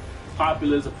very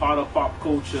popular as a part of pop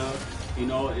culture. You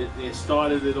know, it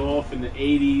started it off in the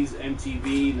 80s,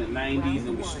 MTV, in the 90s,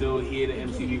 and we still hear the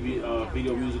MTV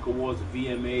Video Music Awards, the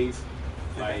VMAs.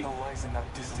 Like, lies in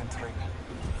that distant ring.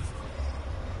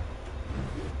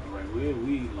 alright, where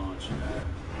we launching at?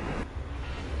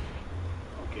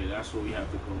 Okay, that's where we have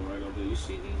to go, right up there. You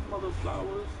see these mother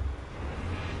flowers?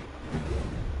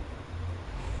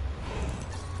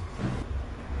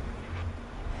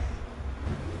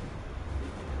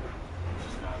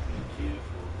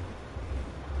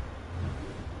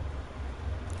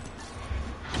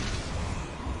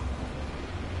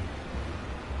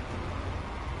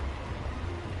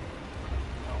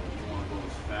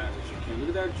 Look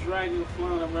at that dragon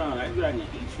flying around. That dragon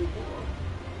eats you, boy.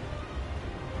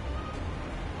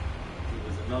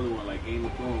 There's another one like Game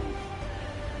of Thrones.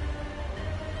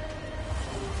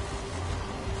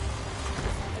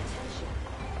 Attention.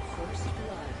 First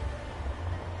blood.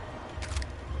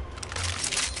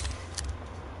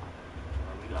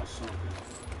 We got something.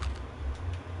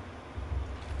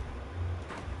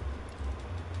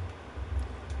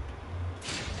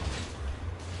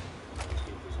 Let's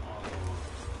get this all over.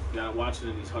 You gotta watch it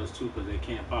in these huts too, because they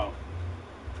camp out.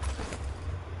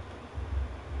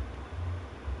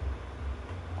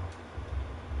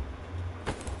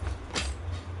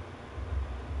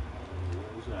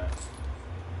 What was that?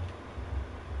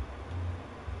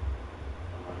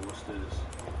 Alright, what's this?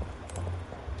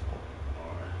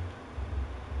 Alright.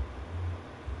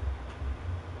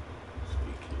 Let's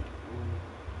be careful.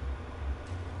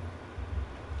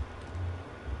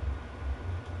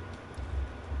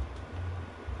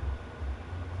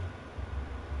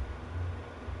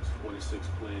 There's 46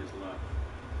 players left.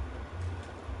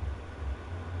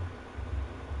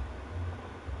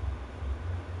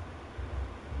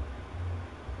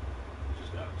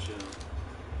 Just gotta chill.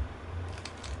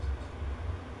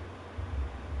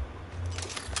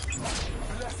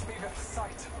 Bless me with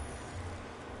sight.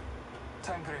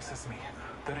 Time graces me.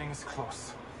 The ring is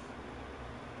close.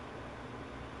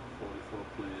 44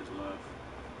 players left.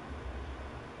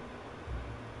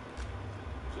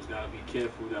 Just gotta be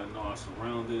careful. We gotta know our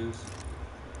surroundings.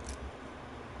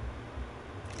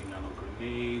 We ain't got no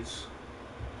grenades.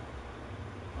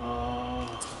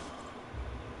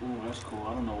 Ooh, that's cool.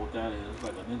 I don't know what that is. It's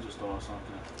like a ninja star or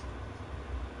something.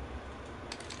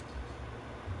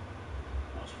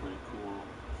 That's pretty cool.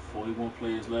 41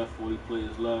 players left. 40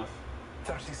 players left.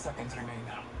 30 seconds remain.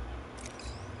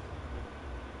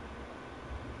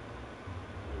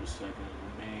 30 seconds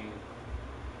remain.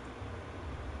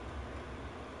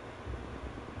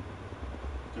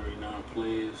 39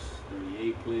 players.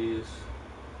 38 players.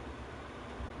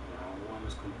 Round one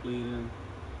is completing.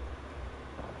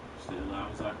 Stay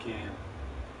alive as I can.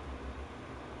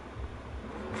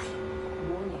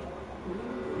 Warning.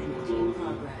 Ring limit in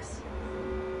progress.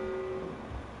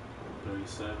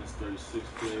 37, 36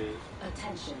 players.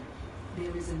 Attention.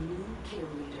 There is a new kill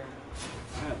leader.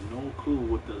 I have no clue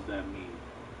what does that mean.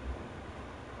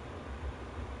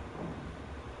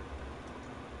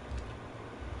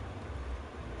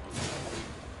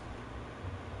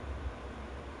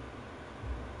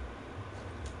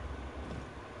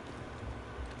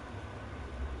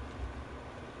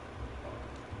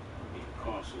 I'm being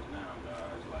cautious now,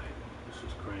 guys. Like, this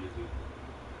is crazy.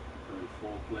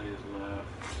 34 players left.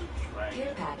 The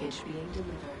Care dragon. package being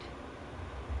delivered.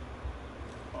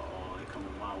 Uh-oh, they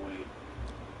coming my way.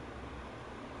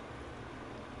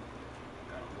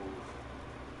 Gotta move.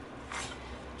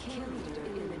 Kill leader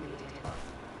eliminated.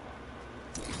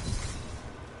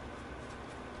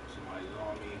 Somebody's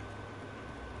on me.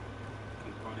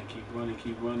 Keep running, keep running,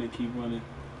 keep running, keep running.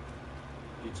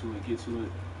 Get to it, get to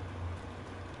it.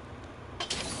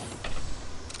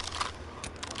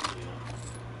 Yeah.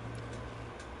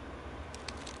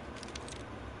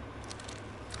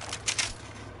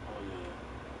 Oh yeah.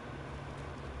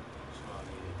 That's what I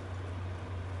needed.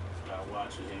 Gotta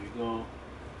watch it. Here we go.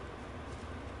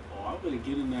 Oh, I better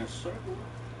get in that circle.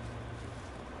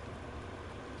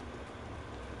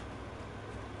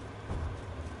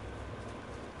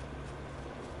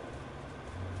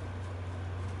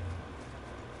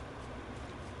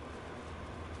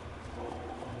 Oh.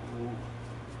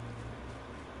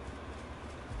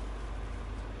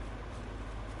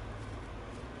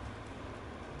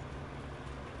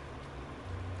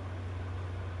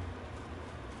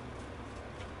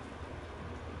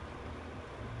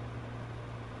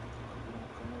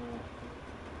 Come on.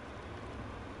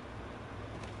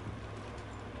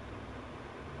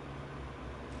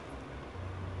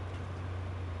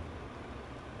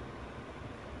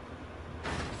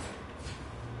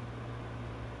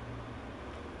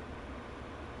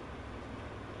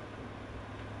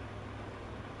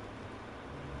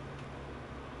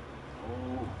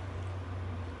 Oh.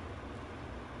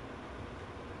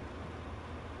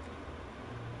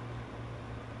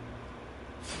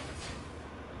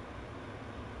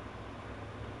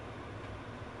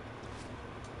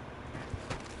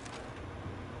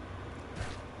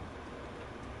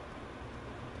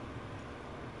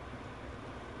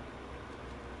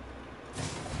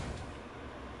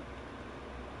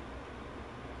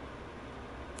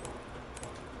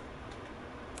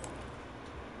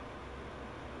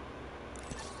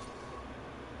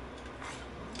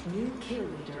 New kill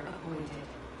leader appointed.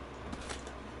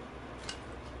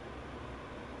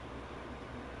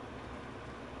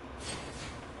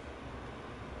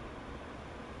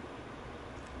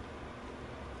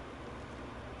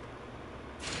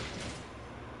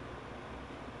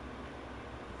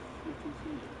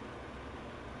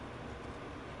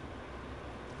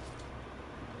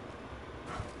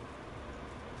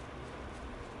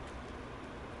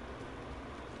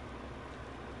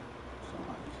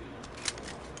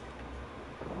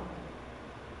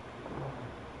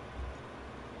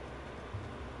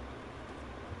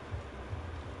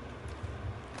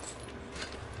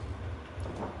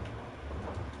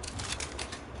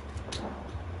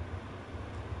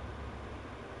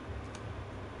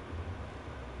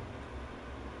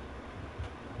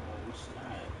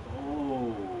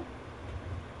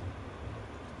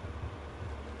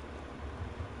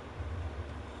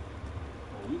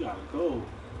 go.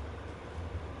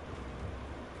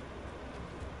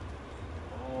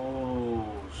 Oh,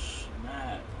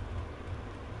 snap.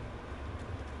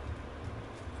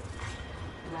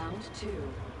 Round 2.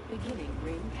 Beginning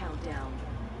ring countdown.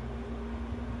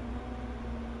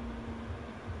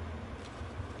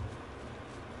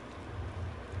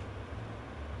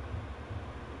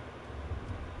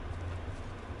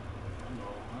 I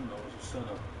know, it's a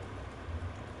setup.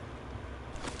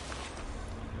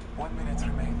 1 minute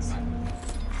remains.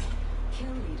 Kill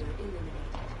leader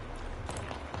eliminated.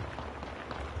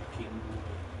 Keep moving.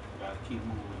 Gotta keep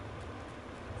moving.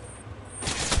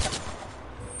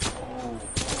 Oh.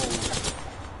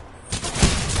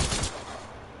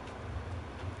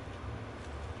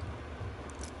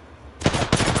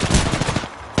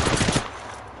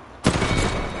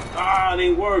 Ah,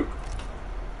 they work.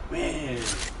 Man.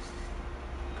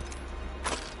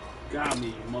 Got me,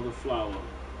 you mother flower.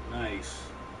 Nice.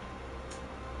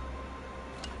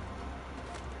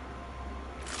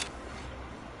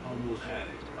 Almost had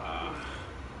it. Ah.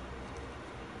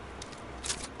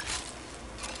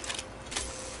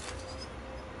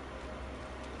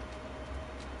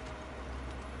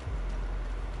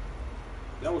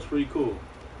 That was pretty cool.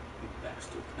 You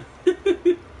bastard.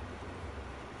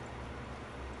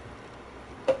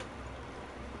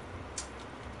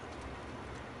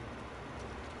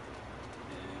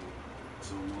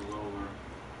 It's almost over.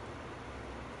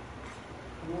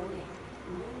 Warning.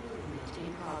 No movement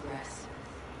in progress.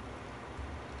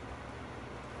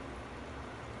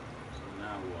 So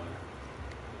now what?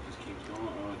 It just keeps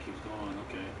going. Oh, it keeps going.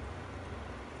 Okay.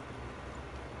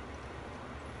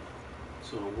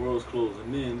 So the world's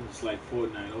closing in. It's like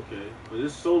Fortnite. Okay. But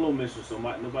it's solo mission, so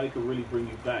nobody can really bring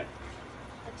you back.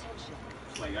 Attention.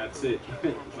 It's like that's it.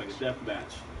 It's like a death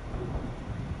match.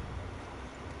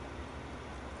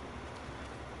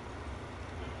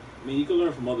 I mean, you can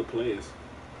learn from other players.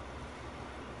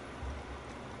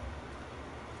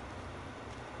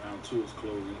 Round 2 is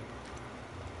closing.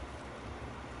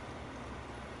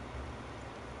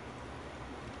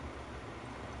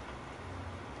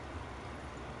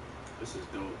 This is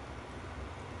dope.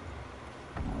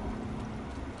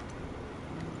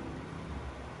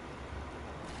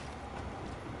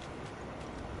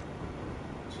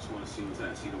 Just want to see what's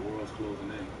that. See the world's closing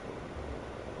in.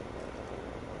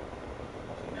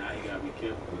 See, now you gotta be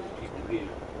careful because there's people here.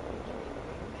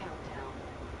 Countdown.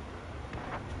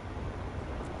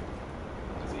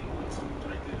 See, look, someone's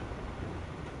right there.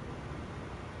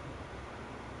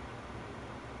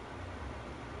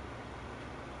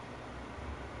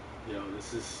 Yo,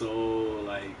 this is so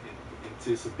like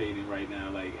anticipating right now.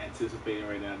 Like anticipating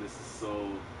right now. This is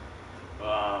so.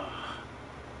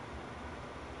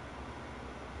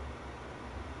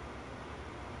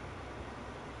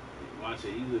 Watch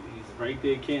it. He's right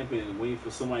there camping, waiting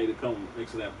for somebody to come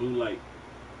next to that blue light.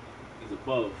 He's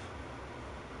above.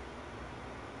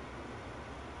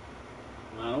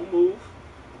 Now don't move.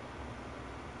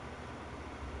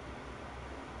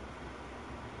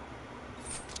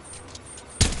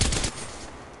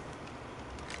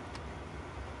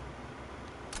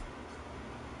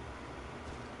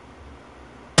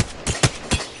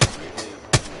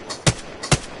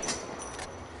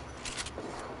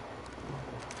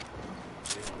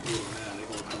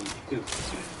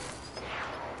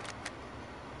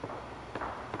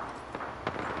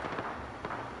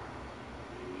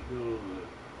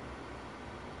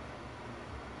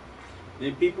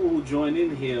 Then people who join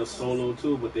in here are solo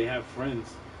too, but they have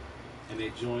friends and they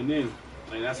join in.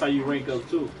 Like that's how you rank up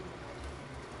too.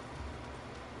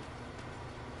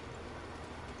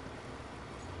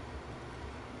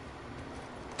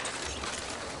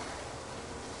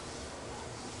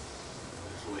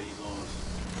 That's where he lost.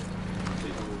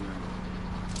 Take over.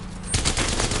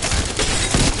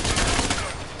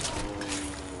 Oh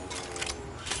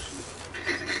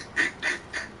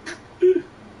shit.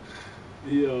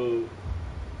 Yo.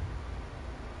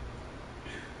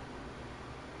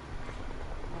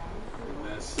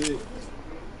 That's it.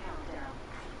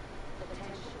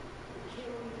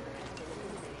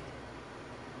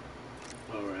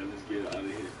 Alright, let's get out of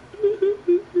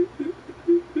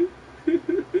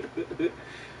here.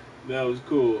 That was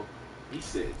cool. He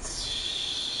said,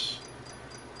 shh.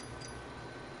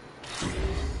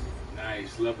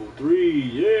 Nice, level 3,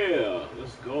 yeah.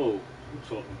 Let's go. What I'm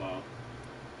talking about.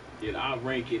 Get our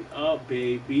ranking up,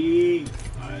 baby.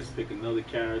 Alright, let's pick another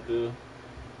character.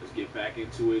 Let's get back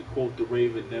into it. Quote the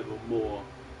Raven, nevermore.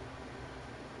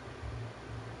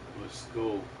 Let's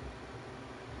go.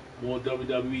 More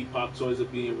WWE Pop toys are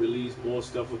being released. More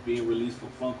stuff are being released from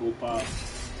Funko Pop.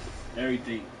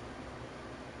 Everything.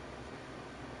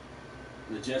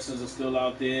 The Jetsons are still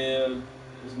out there.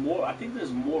 There's more. I think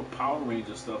there's more Power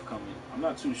Ranger stuff coming. I'm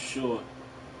not too sure.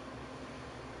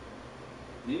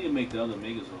 They need to make the other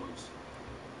Megazords.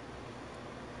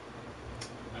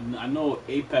 I know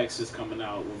Apex is coming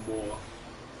out with more.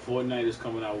 Fortnite is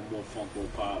coming out with more Funko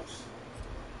Pops.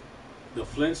 The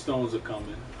Flintstones are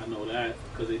coming. I know that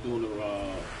because they're doing the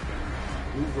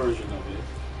new version of it.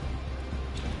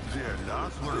 They're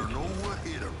not gonna know what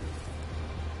hit them.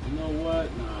 You know what?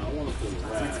 Nah, I want to play with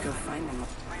Let's go Rad. find them.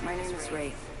 My name is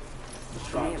Ray. Let's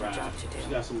We try have a Rad. job to do. She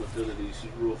got some abilities.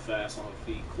 She's real fast on her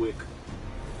feet, quick.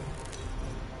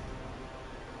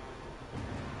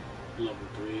 Level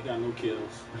 3. Got no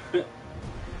kills.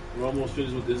 We're almost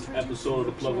finished with this episode of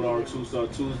the Plug with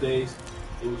Rxsuperstar Tuesdays.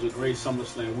 It was a great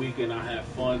SummerSlam weekend. I had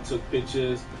fun, took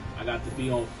pictures. I got to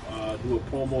be on, do a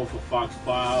promo for Fox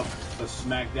 5. The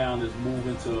SmackDown is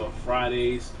moving to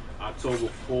Fridays, October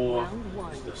 4th. Round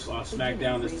one. The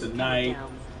SmackDown is tonight.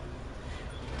 Countdown.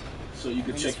 So you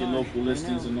can Rings check your far, local I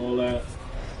listings know. and all that.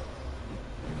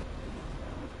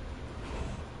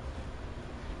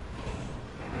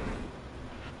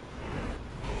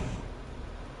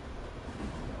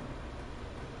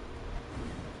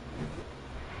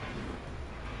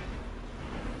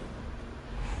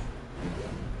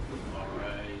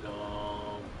 Alright,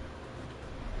 oh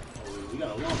wait, we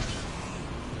gotta launch.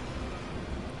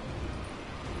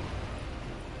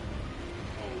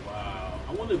 Oh wow.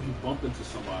 I wonder if you bump into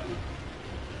somebody.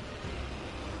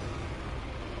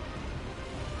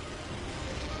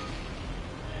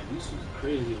 Man, this is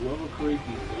crazy. Whoever creates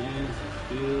these lands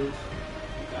and fields,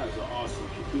 you guys are awesome.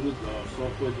 Computers,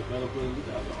 software developers, you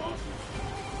guys are awesome.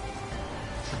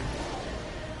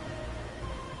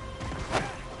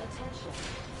 Attention.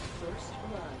 First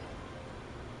blood.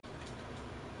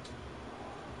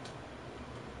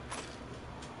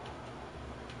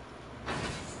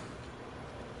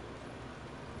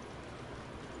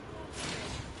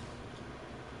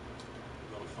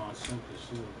 Gotta find something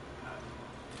soon.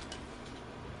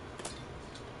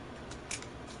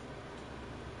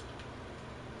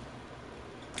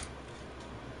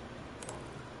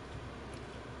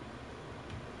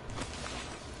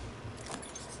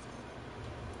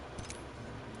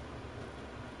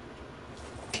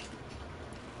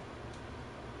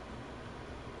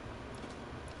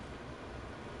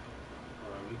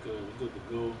 Alright, we good to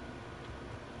go.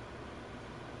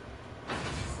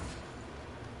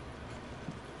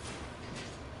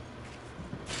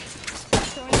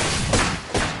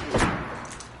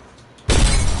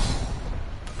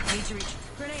 Need to reach.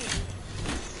 Grenade.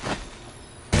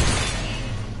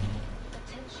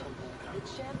 Attention. The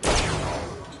champion.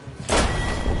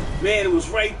 Man, it was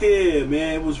right there,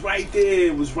 man. It was right there.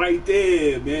 It was right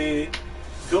there, man.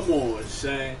 Come on,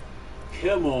 son.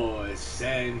 Come on,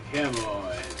 son. Come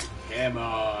on. Come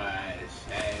on,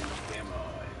 son. Come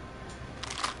on.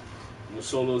 When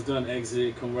solo's done,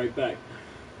 exit, come right back.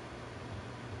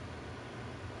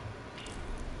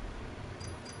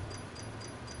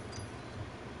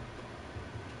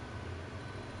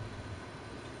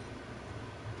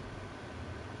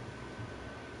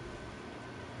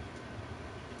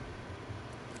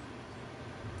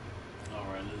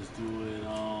 Alright, let's do it.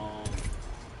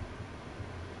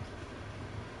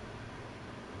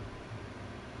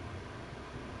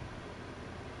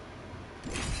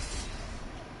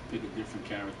 Pick a different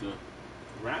character.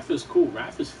 Raph is cool.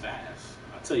 Raph is fast.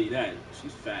 I'll tell you that.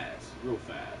 She's fast. Real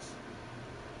fast.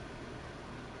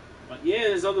 But yeah,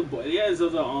 there's other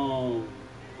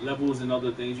levels and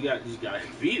other things. You just gotta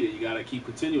beat it. You gotta keep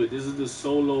continuing. This is the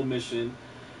solo mission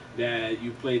that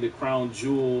you play the Crown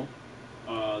Jewel,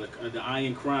 the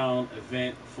Iron Crown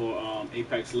event for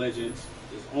Apex Legends.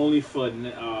 It's only for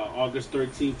August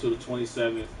 13th to the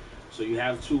 27th, so you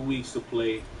have 2 weeks to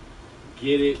play.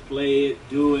 Get it, play it,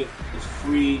 do it. It's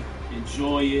free.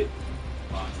 Enjoy it.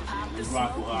 Let's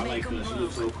rock with her. I like her. She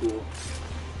looks so cool.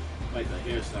 I like her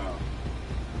hairstyle.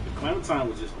 If Clementine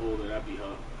was just older, that'd be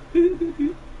her.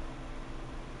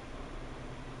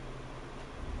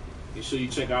 Make sure you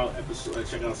check out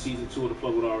season 2 of the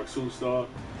Plug with Rxsuperstar.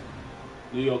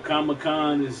 New York Comic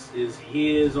Con is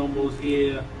here, is almost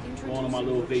here. Going on my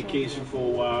little vacation for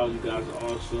a while. You guys are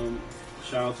awesome.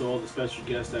 Shout out to all the special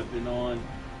guests that have been on.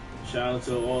 Shout out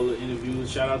to all the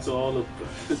interviews. Shout out to all the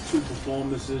 2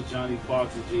 performances, Johnny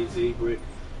Parks and Jay Zabrick.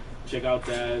 Check out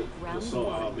that.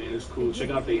 Oh man, it's cool. Check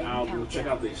out their album. Check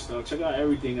out their stuff. Check out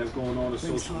everything that's going on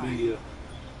social media.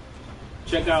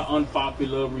 Check out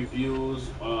Unpopular Reviews,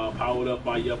 powered up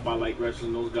by Yup I Like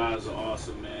Wrestling. Those guys are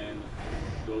awesome, man.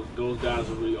 Those guys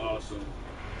are really awesome.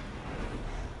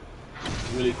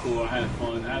 Really cool. I had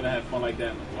fun. I haven't had fun like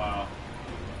that in a while.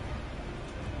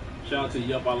 Shout out to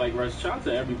Yup, I Like Rest. Shout out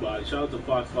to everybody. Shout out to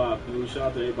Fox 5 News. Shout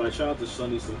out to everybody. Shout out to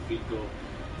Sunny Sunfico.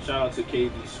 Shout out to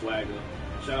KD Swagger.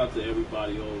 Shout out to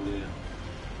everybody over there.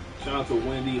 Shout out to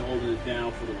Wendy holding it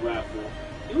down for the raffle.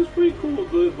 It was pretty cool,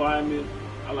 good environment.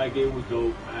 I like it. It was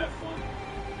dope. I had fun.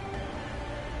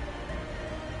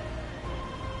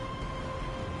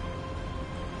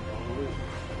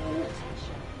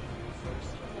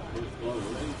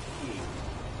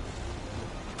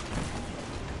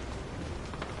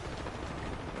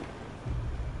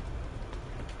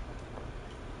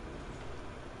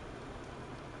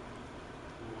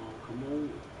 Come on.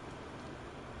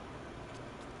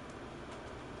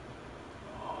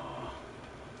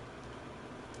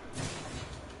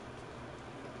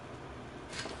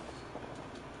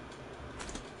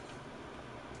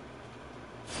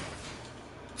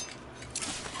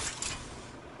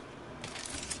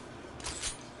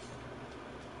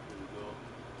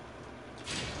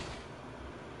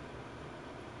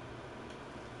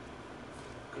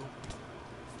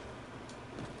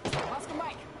 Oscar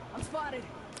Mike, I'm spotted.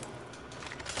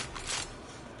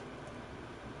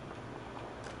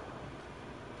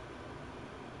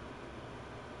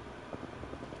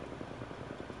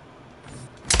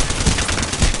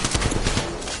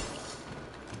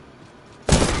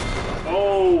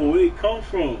 Oh, where'd it come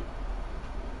from?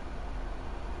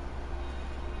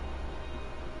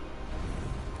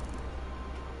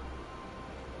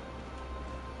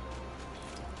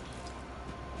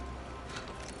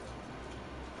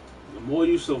 The more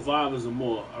you survive is the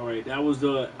more. Alright, that was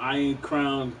the Iron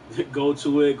Crown. Go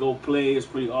to it, go play. It's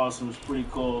pretty awesome. It's pretty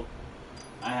cool.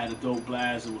 I had a dope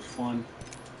blast. It was fun.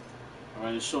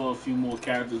 Alright, let's show a few more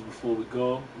characters before we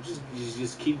go.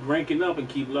 Just keep ranking up and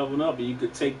keep leveling up, and you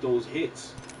could take those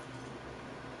hits.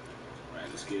 Alright,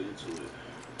 let's get into it.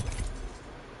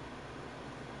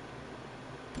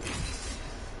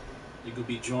 You could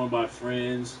be joined by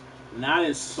friends. Not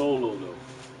in solo though.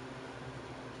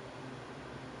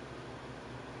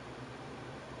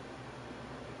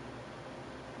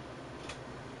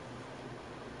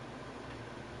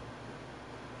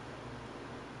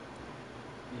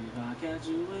 If I catch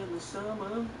you in the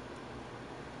summer.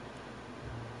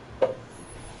 We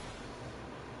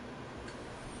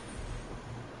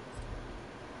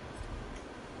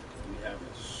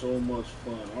having so much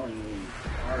fun, aren't we?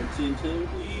 R1010,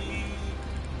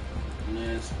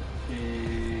 let's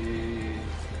pay.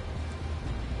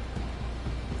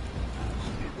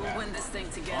 We'll win this thing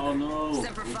together. Oh no,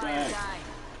 Semper we're Fi or back. die.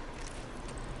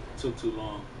 Took too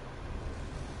long.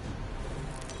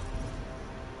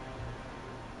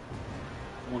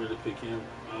 Wanted to pick him.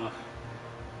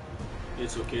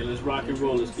 It's okay. Let's rock and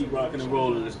roll. Let's keep rocking and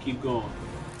rolling. Let's keep going. Alright,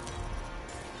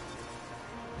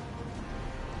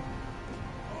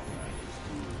 let's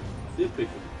do it. Did pick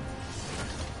him.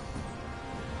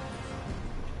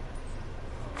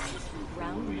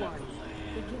 Round We have one. to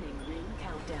land. Beginning ring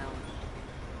countdown.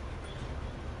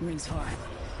 Rings hard.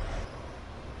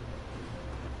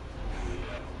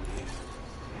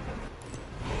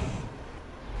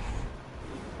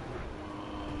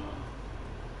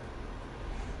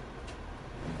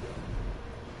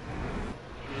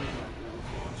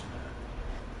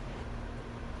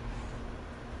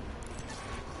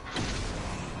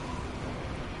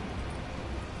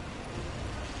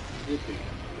 Did pick him.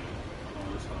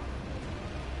 Oh, it's hard.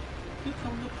 Here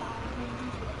come the Power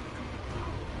Rangers.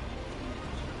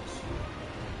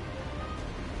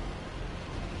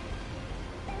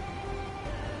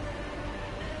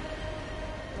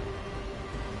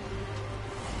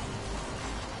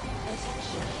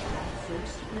 Attention.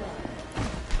 First blood.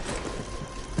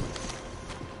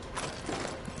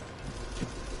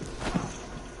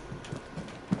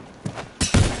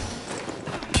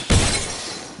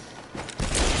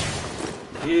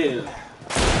 Yeah.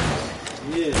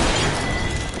 Yeah.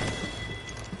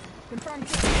 Confirmed.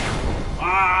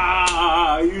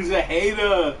 Ah, you's a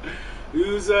hater.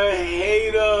 You's a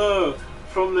hater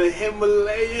from the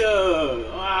Himalaya.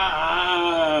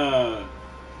 Ah,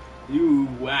 you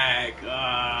whack.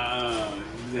 Ah,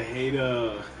 you's a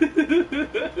hater.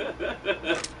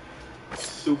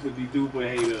 Super duper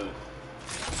hater.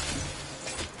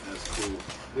 That's cool.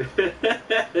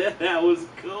 That was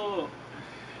cool.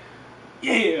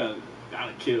 Yeah,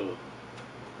 gotta kill.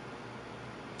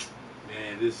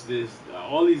 Man, this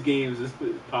all these games is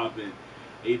popping.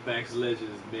 Apex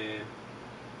Legends, man.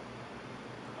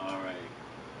 All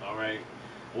right.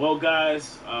 Well,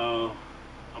 guys,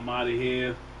 I'm out of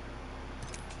here.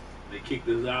 They kicked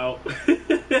us out.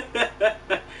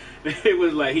 It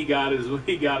was like he got his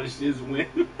win.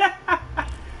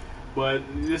 But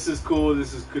this is cool.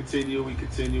 This is continue. We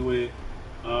continue it.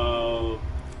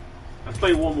 Let's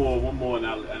play one more, and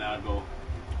I'll go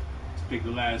pick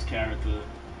the last character.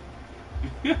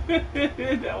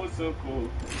 That was so cool.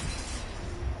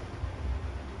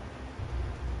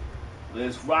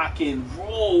 Let's rock and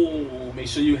roll. Make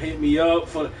sure you hit me up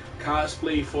for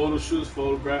cosplay photo shoots,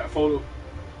 photo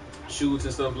shoots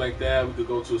and stuff like that. We could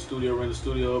go to a studio, rent a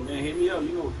studio. Man, hit me up.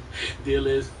 You know what the deal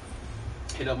is.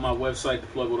 Hit up my website, the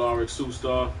plug with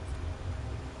Rxsuperstar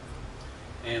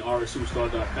and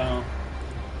Rxsuperstar.com.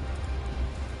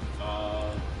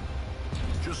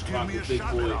 Just give Rock me a with big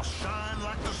shot boy. and I'll shine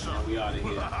like the sun. And we out of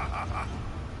here.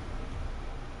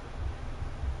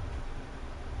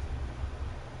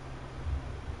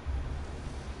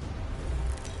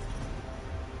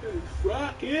 Let's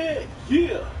rock it.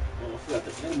 Yeah. Oh, I forgot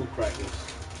the animal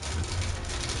crackers.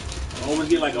 I always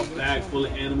get like a bag full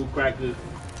of animal crackers.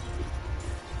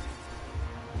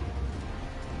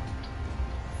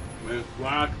 Let's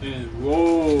rock and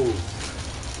roll.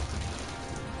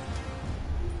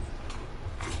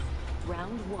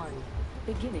 Round 1.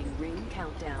 Beginning ring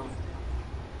countdown.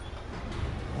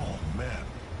 Oh, man.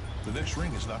 The next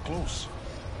ring is not close.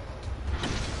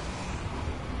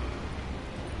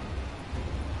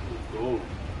 Let's go.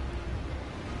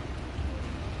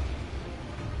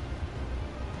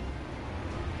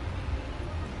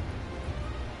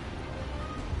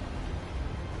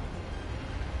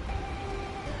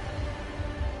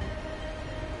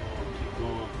 Keep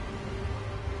going.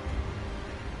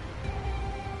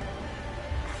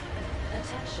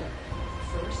 Attention.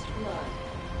 First blood.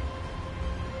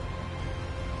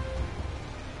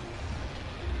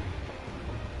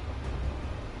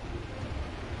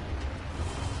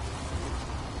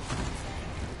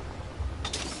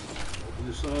 Open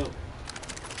this up.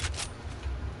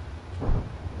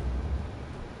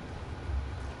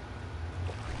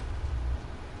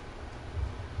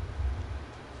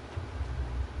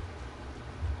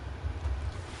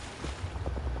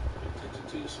 Pay attention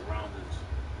to your surroundings.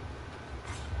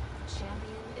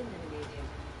 Champion eliminated.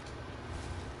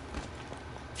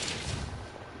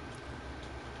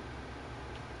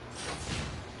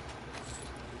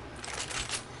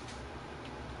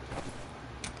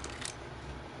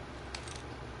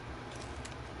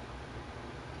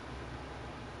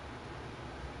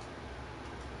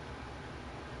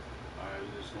 Alright,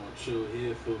 we're just gonna chill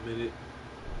here for a minute.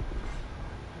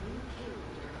 New kill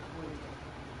leader appointed.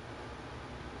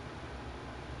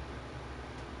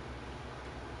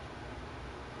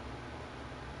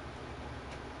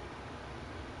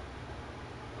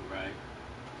 Alright.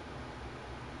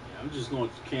 Yeah, I'm just gonna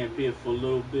camp here for a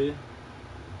little bit.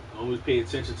 Always pay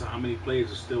attention to how many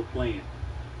players are still playing.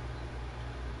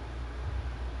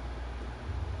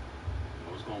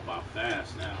 Oh, it's going by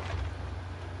fast now.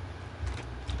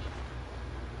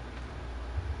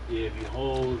 Yeah, if you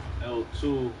hold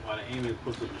L2 while the aiming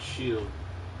puts up a shield,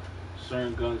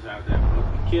 certain guns have that.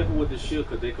 But be careful with the shield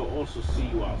because they can also see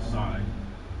you outside. And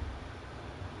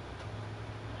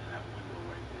that window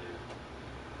right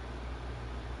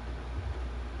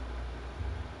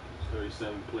there. There's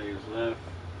 37 players left.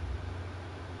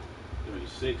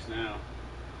 36 now.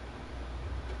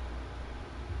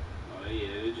 Oh yeah,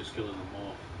 they're just killing them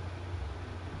off.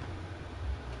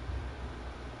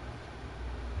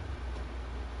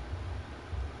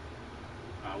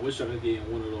 I wish I could get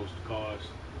in one of those cars.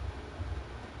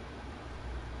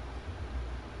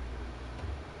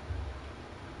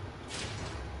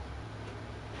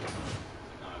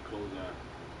 Nah, close that.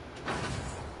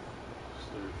 There's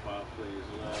 35 players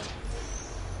left.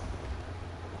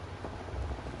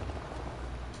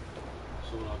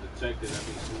 Sonar detected, that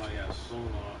means somebody has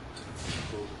sonar.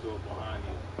 Close the door behind you.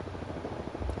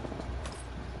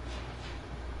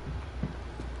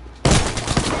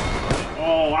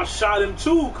 Oh, I shot him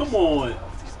too. Come on.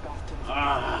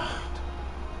 Ah.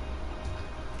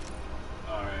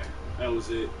 Alright, that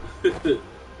was it. Let's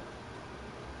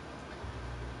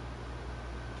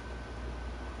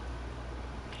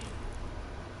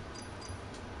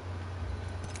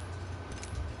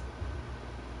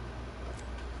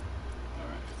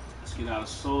get out of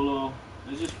solo.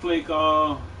 Let's just play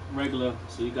regular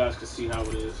so you guys can see how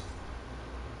it is.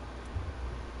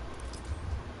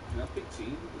 Did I pick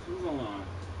team? Who's online?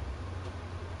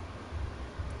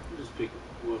 I'll just pick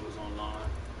whoever's online.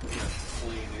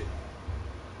 Playing it.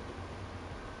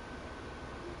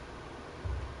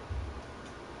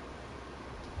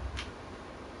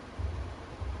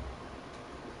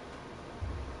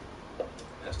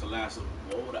 That's the last of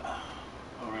water.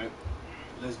 Alright.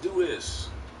 Let's do this.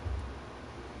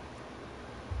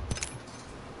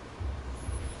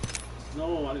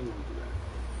 No, I didn't want to do that.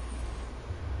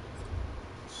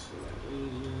 Select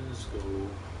agents, go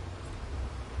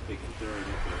picking third,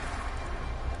 okay.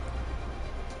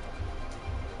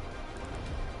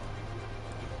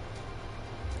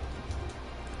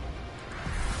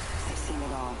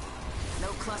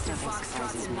 Oscar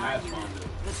Foxtrot's in my unit. Pathfinder.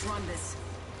 Let's run this.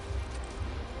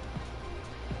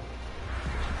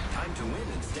 Time to win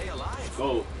and stay alive.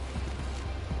 Go.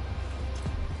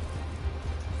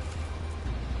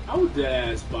 I would dead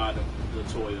ass buy the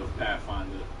toy of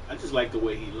Pathfinder. I just like the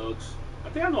way he looks. I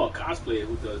think I know a cosplayer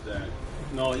who does that.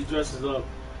 No, he dresses up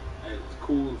in a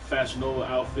cool Fashion Nova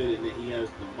outfit, and then he has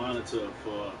the monitor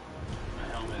for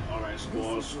a helmet. Alright,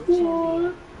 squad.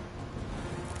 Squad.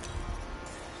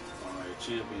 Alright,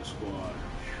 champion squad.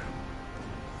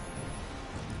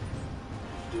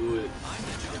 Let's do it. I'm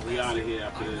the jump And we out of here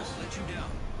after I this. won't let you down,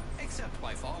 except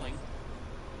by falling.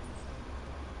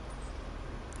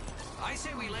 I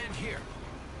say we land here.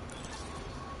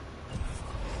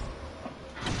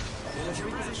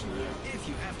 Military position if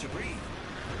you have to breathe.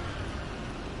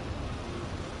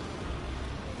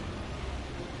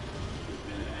 A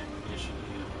bit of ammunition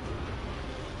here.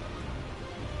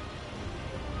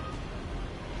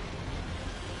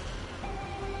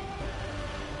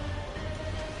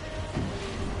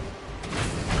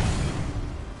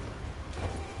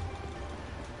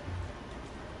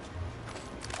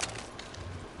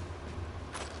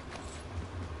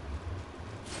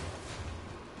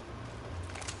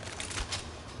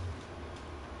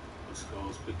 Let's go.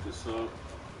 Let's pick this up.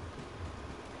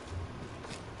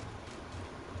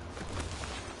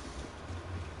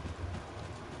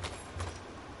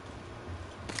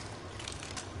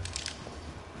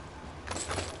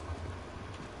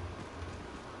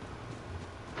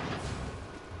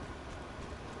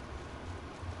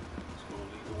 Let's go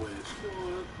lead the way.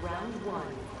 Squad. Round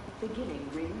 1. Beginning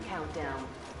ring countdown.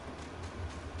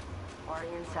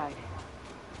 Already inside.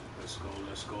 Let's go.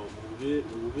 Let's go. Move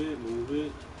it. Move it. Move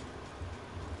it.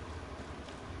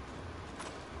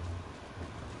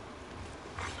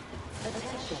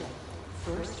 Attention.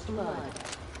 First blood.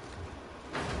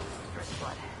 First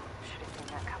blood. Should have seen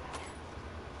that coming.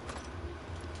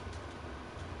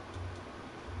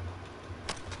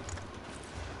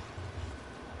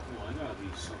 Come on, I gotta be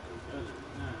something better than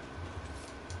that.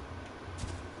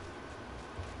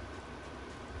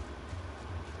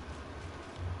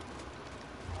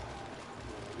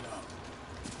 Oh, yeah.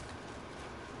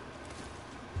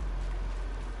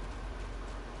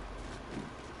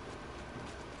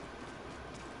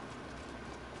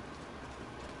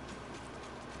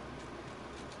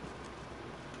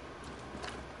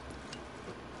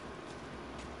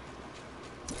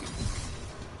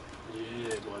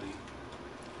 Yeah, buddy.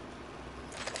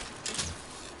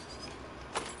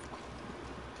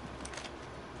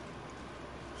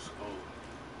 Let's go.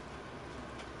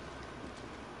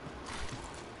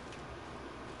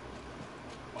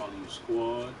 Follow your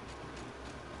squad.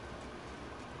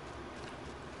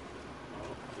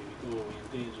 Oh, here we go.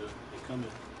 We in danger. They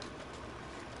coming.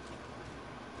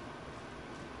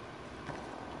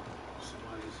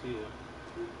 Somebody's here.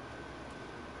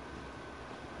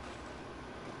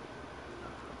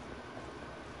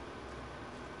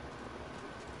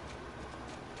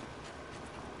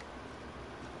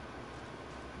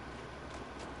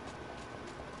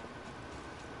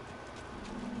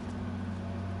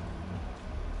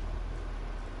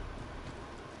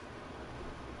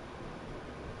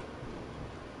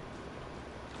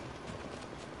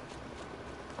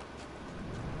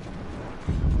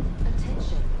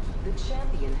 Attention. The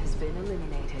champion has been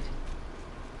eliminated.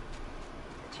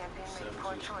 The champion made a 17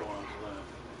 poor choice. squads left.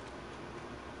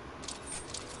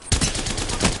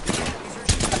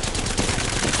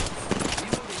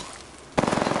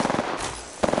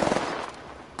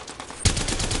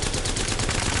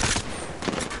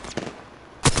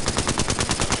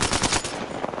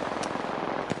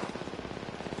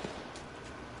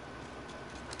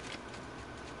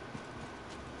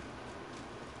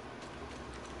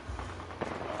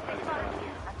 I gotta get out of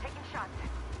here. I'm taking shots.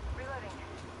 Reloading.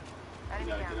 We Enemy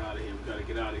gotta down. get out of here. We gotta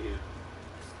get out of here.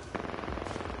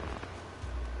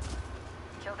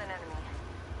 Killed an enemy.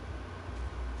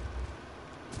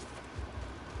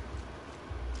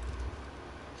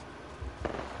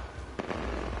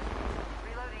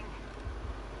 Reloading.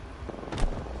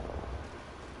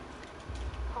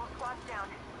 Whole squad's down.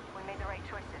 We made the right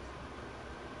choices.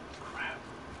 Crap.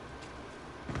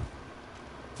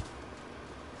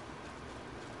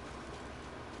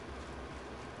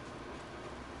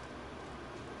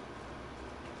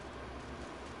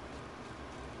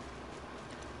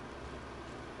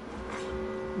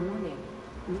 Warning.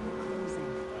 Ring closing.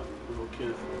 Gotta be real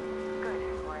careful.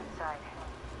 Good. We're inside.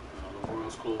 The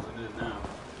world's closing in now.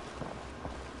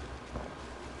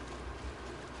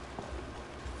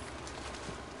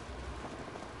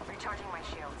 Recharging my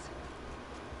shields.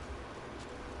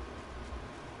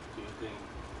 Do your thing.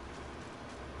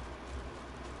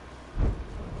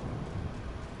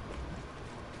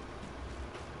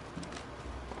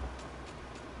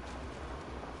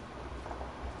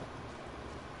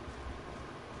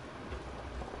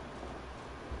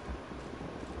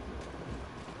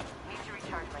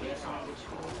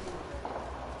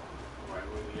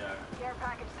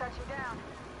 down.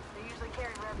 They usually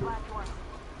carry red platforms.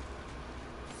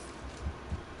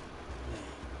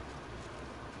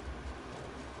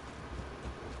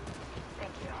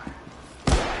 Thank you.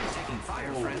 Taking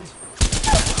fire, friends.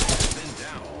 Been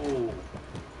down. Oh.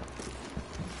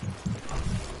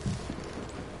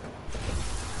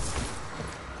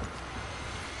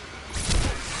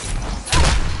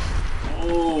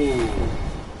 Oh.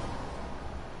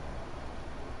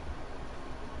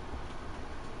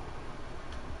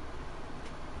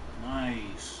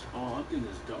 Nice. Oh, I think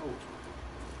it's dope.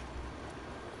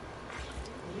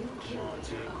 New kill Come on, leader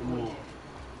Jay, come on. appointed.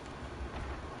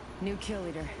 New kill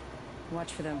leader.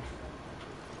 Watch for them.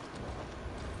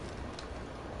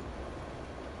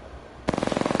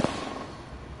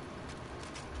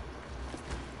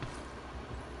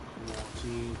 Come on,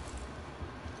 team.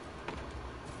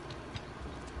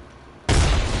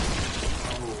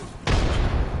 Oh.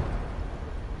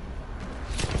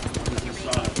 What is this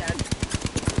side?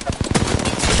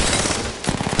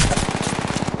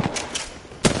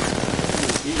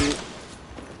 Get it.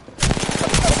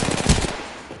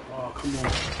 Oh, come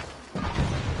on.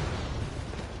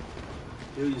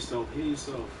 Heal yourself, heal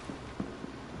yourself.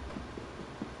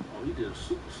 Oh, he did a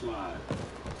super slide.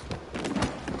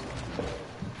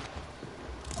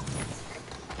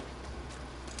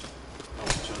 Help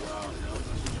each other out, yo.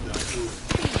 That's what you gotta do.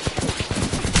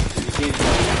 You can't do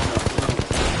it.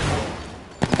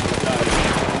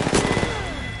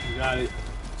 You got it.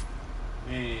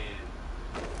 Man,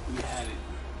 we had it.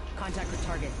 Contact with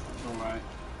target. Alright.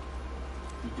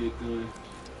 You did good.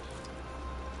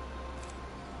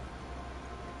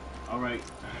 Alright,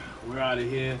 we're out of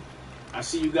here. I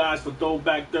see you guys for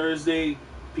Throwback Thursday.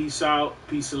 Peace out.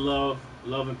 Peace and love.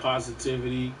 Love and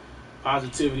positivity.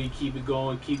 Positivity, keep it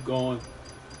going, keep going.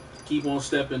 Keep on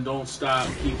stepping, don't stop.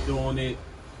 Keep doing it.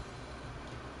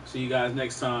 See you guys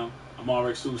next time. I'm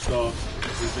Rxsuperstar.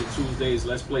 It's been Tuesdays.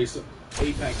 Let's play some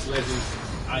Apex Legends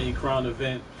Iron Crown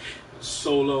event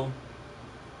solo.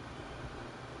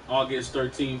 August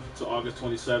 13th to August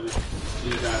 27th. See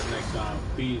you guys next time.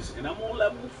 Peace. And I'm on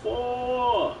level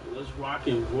 4. Let's rock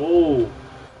and roll.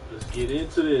 Let's get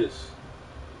into this.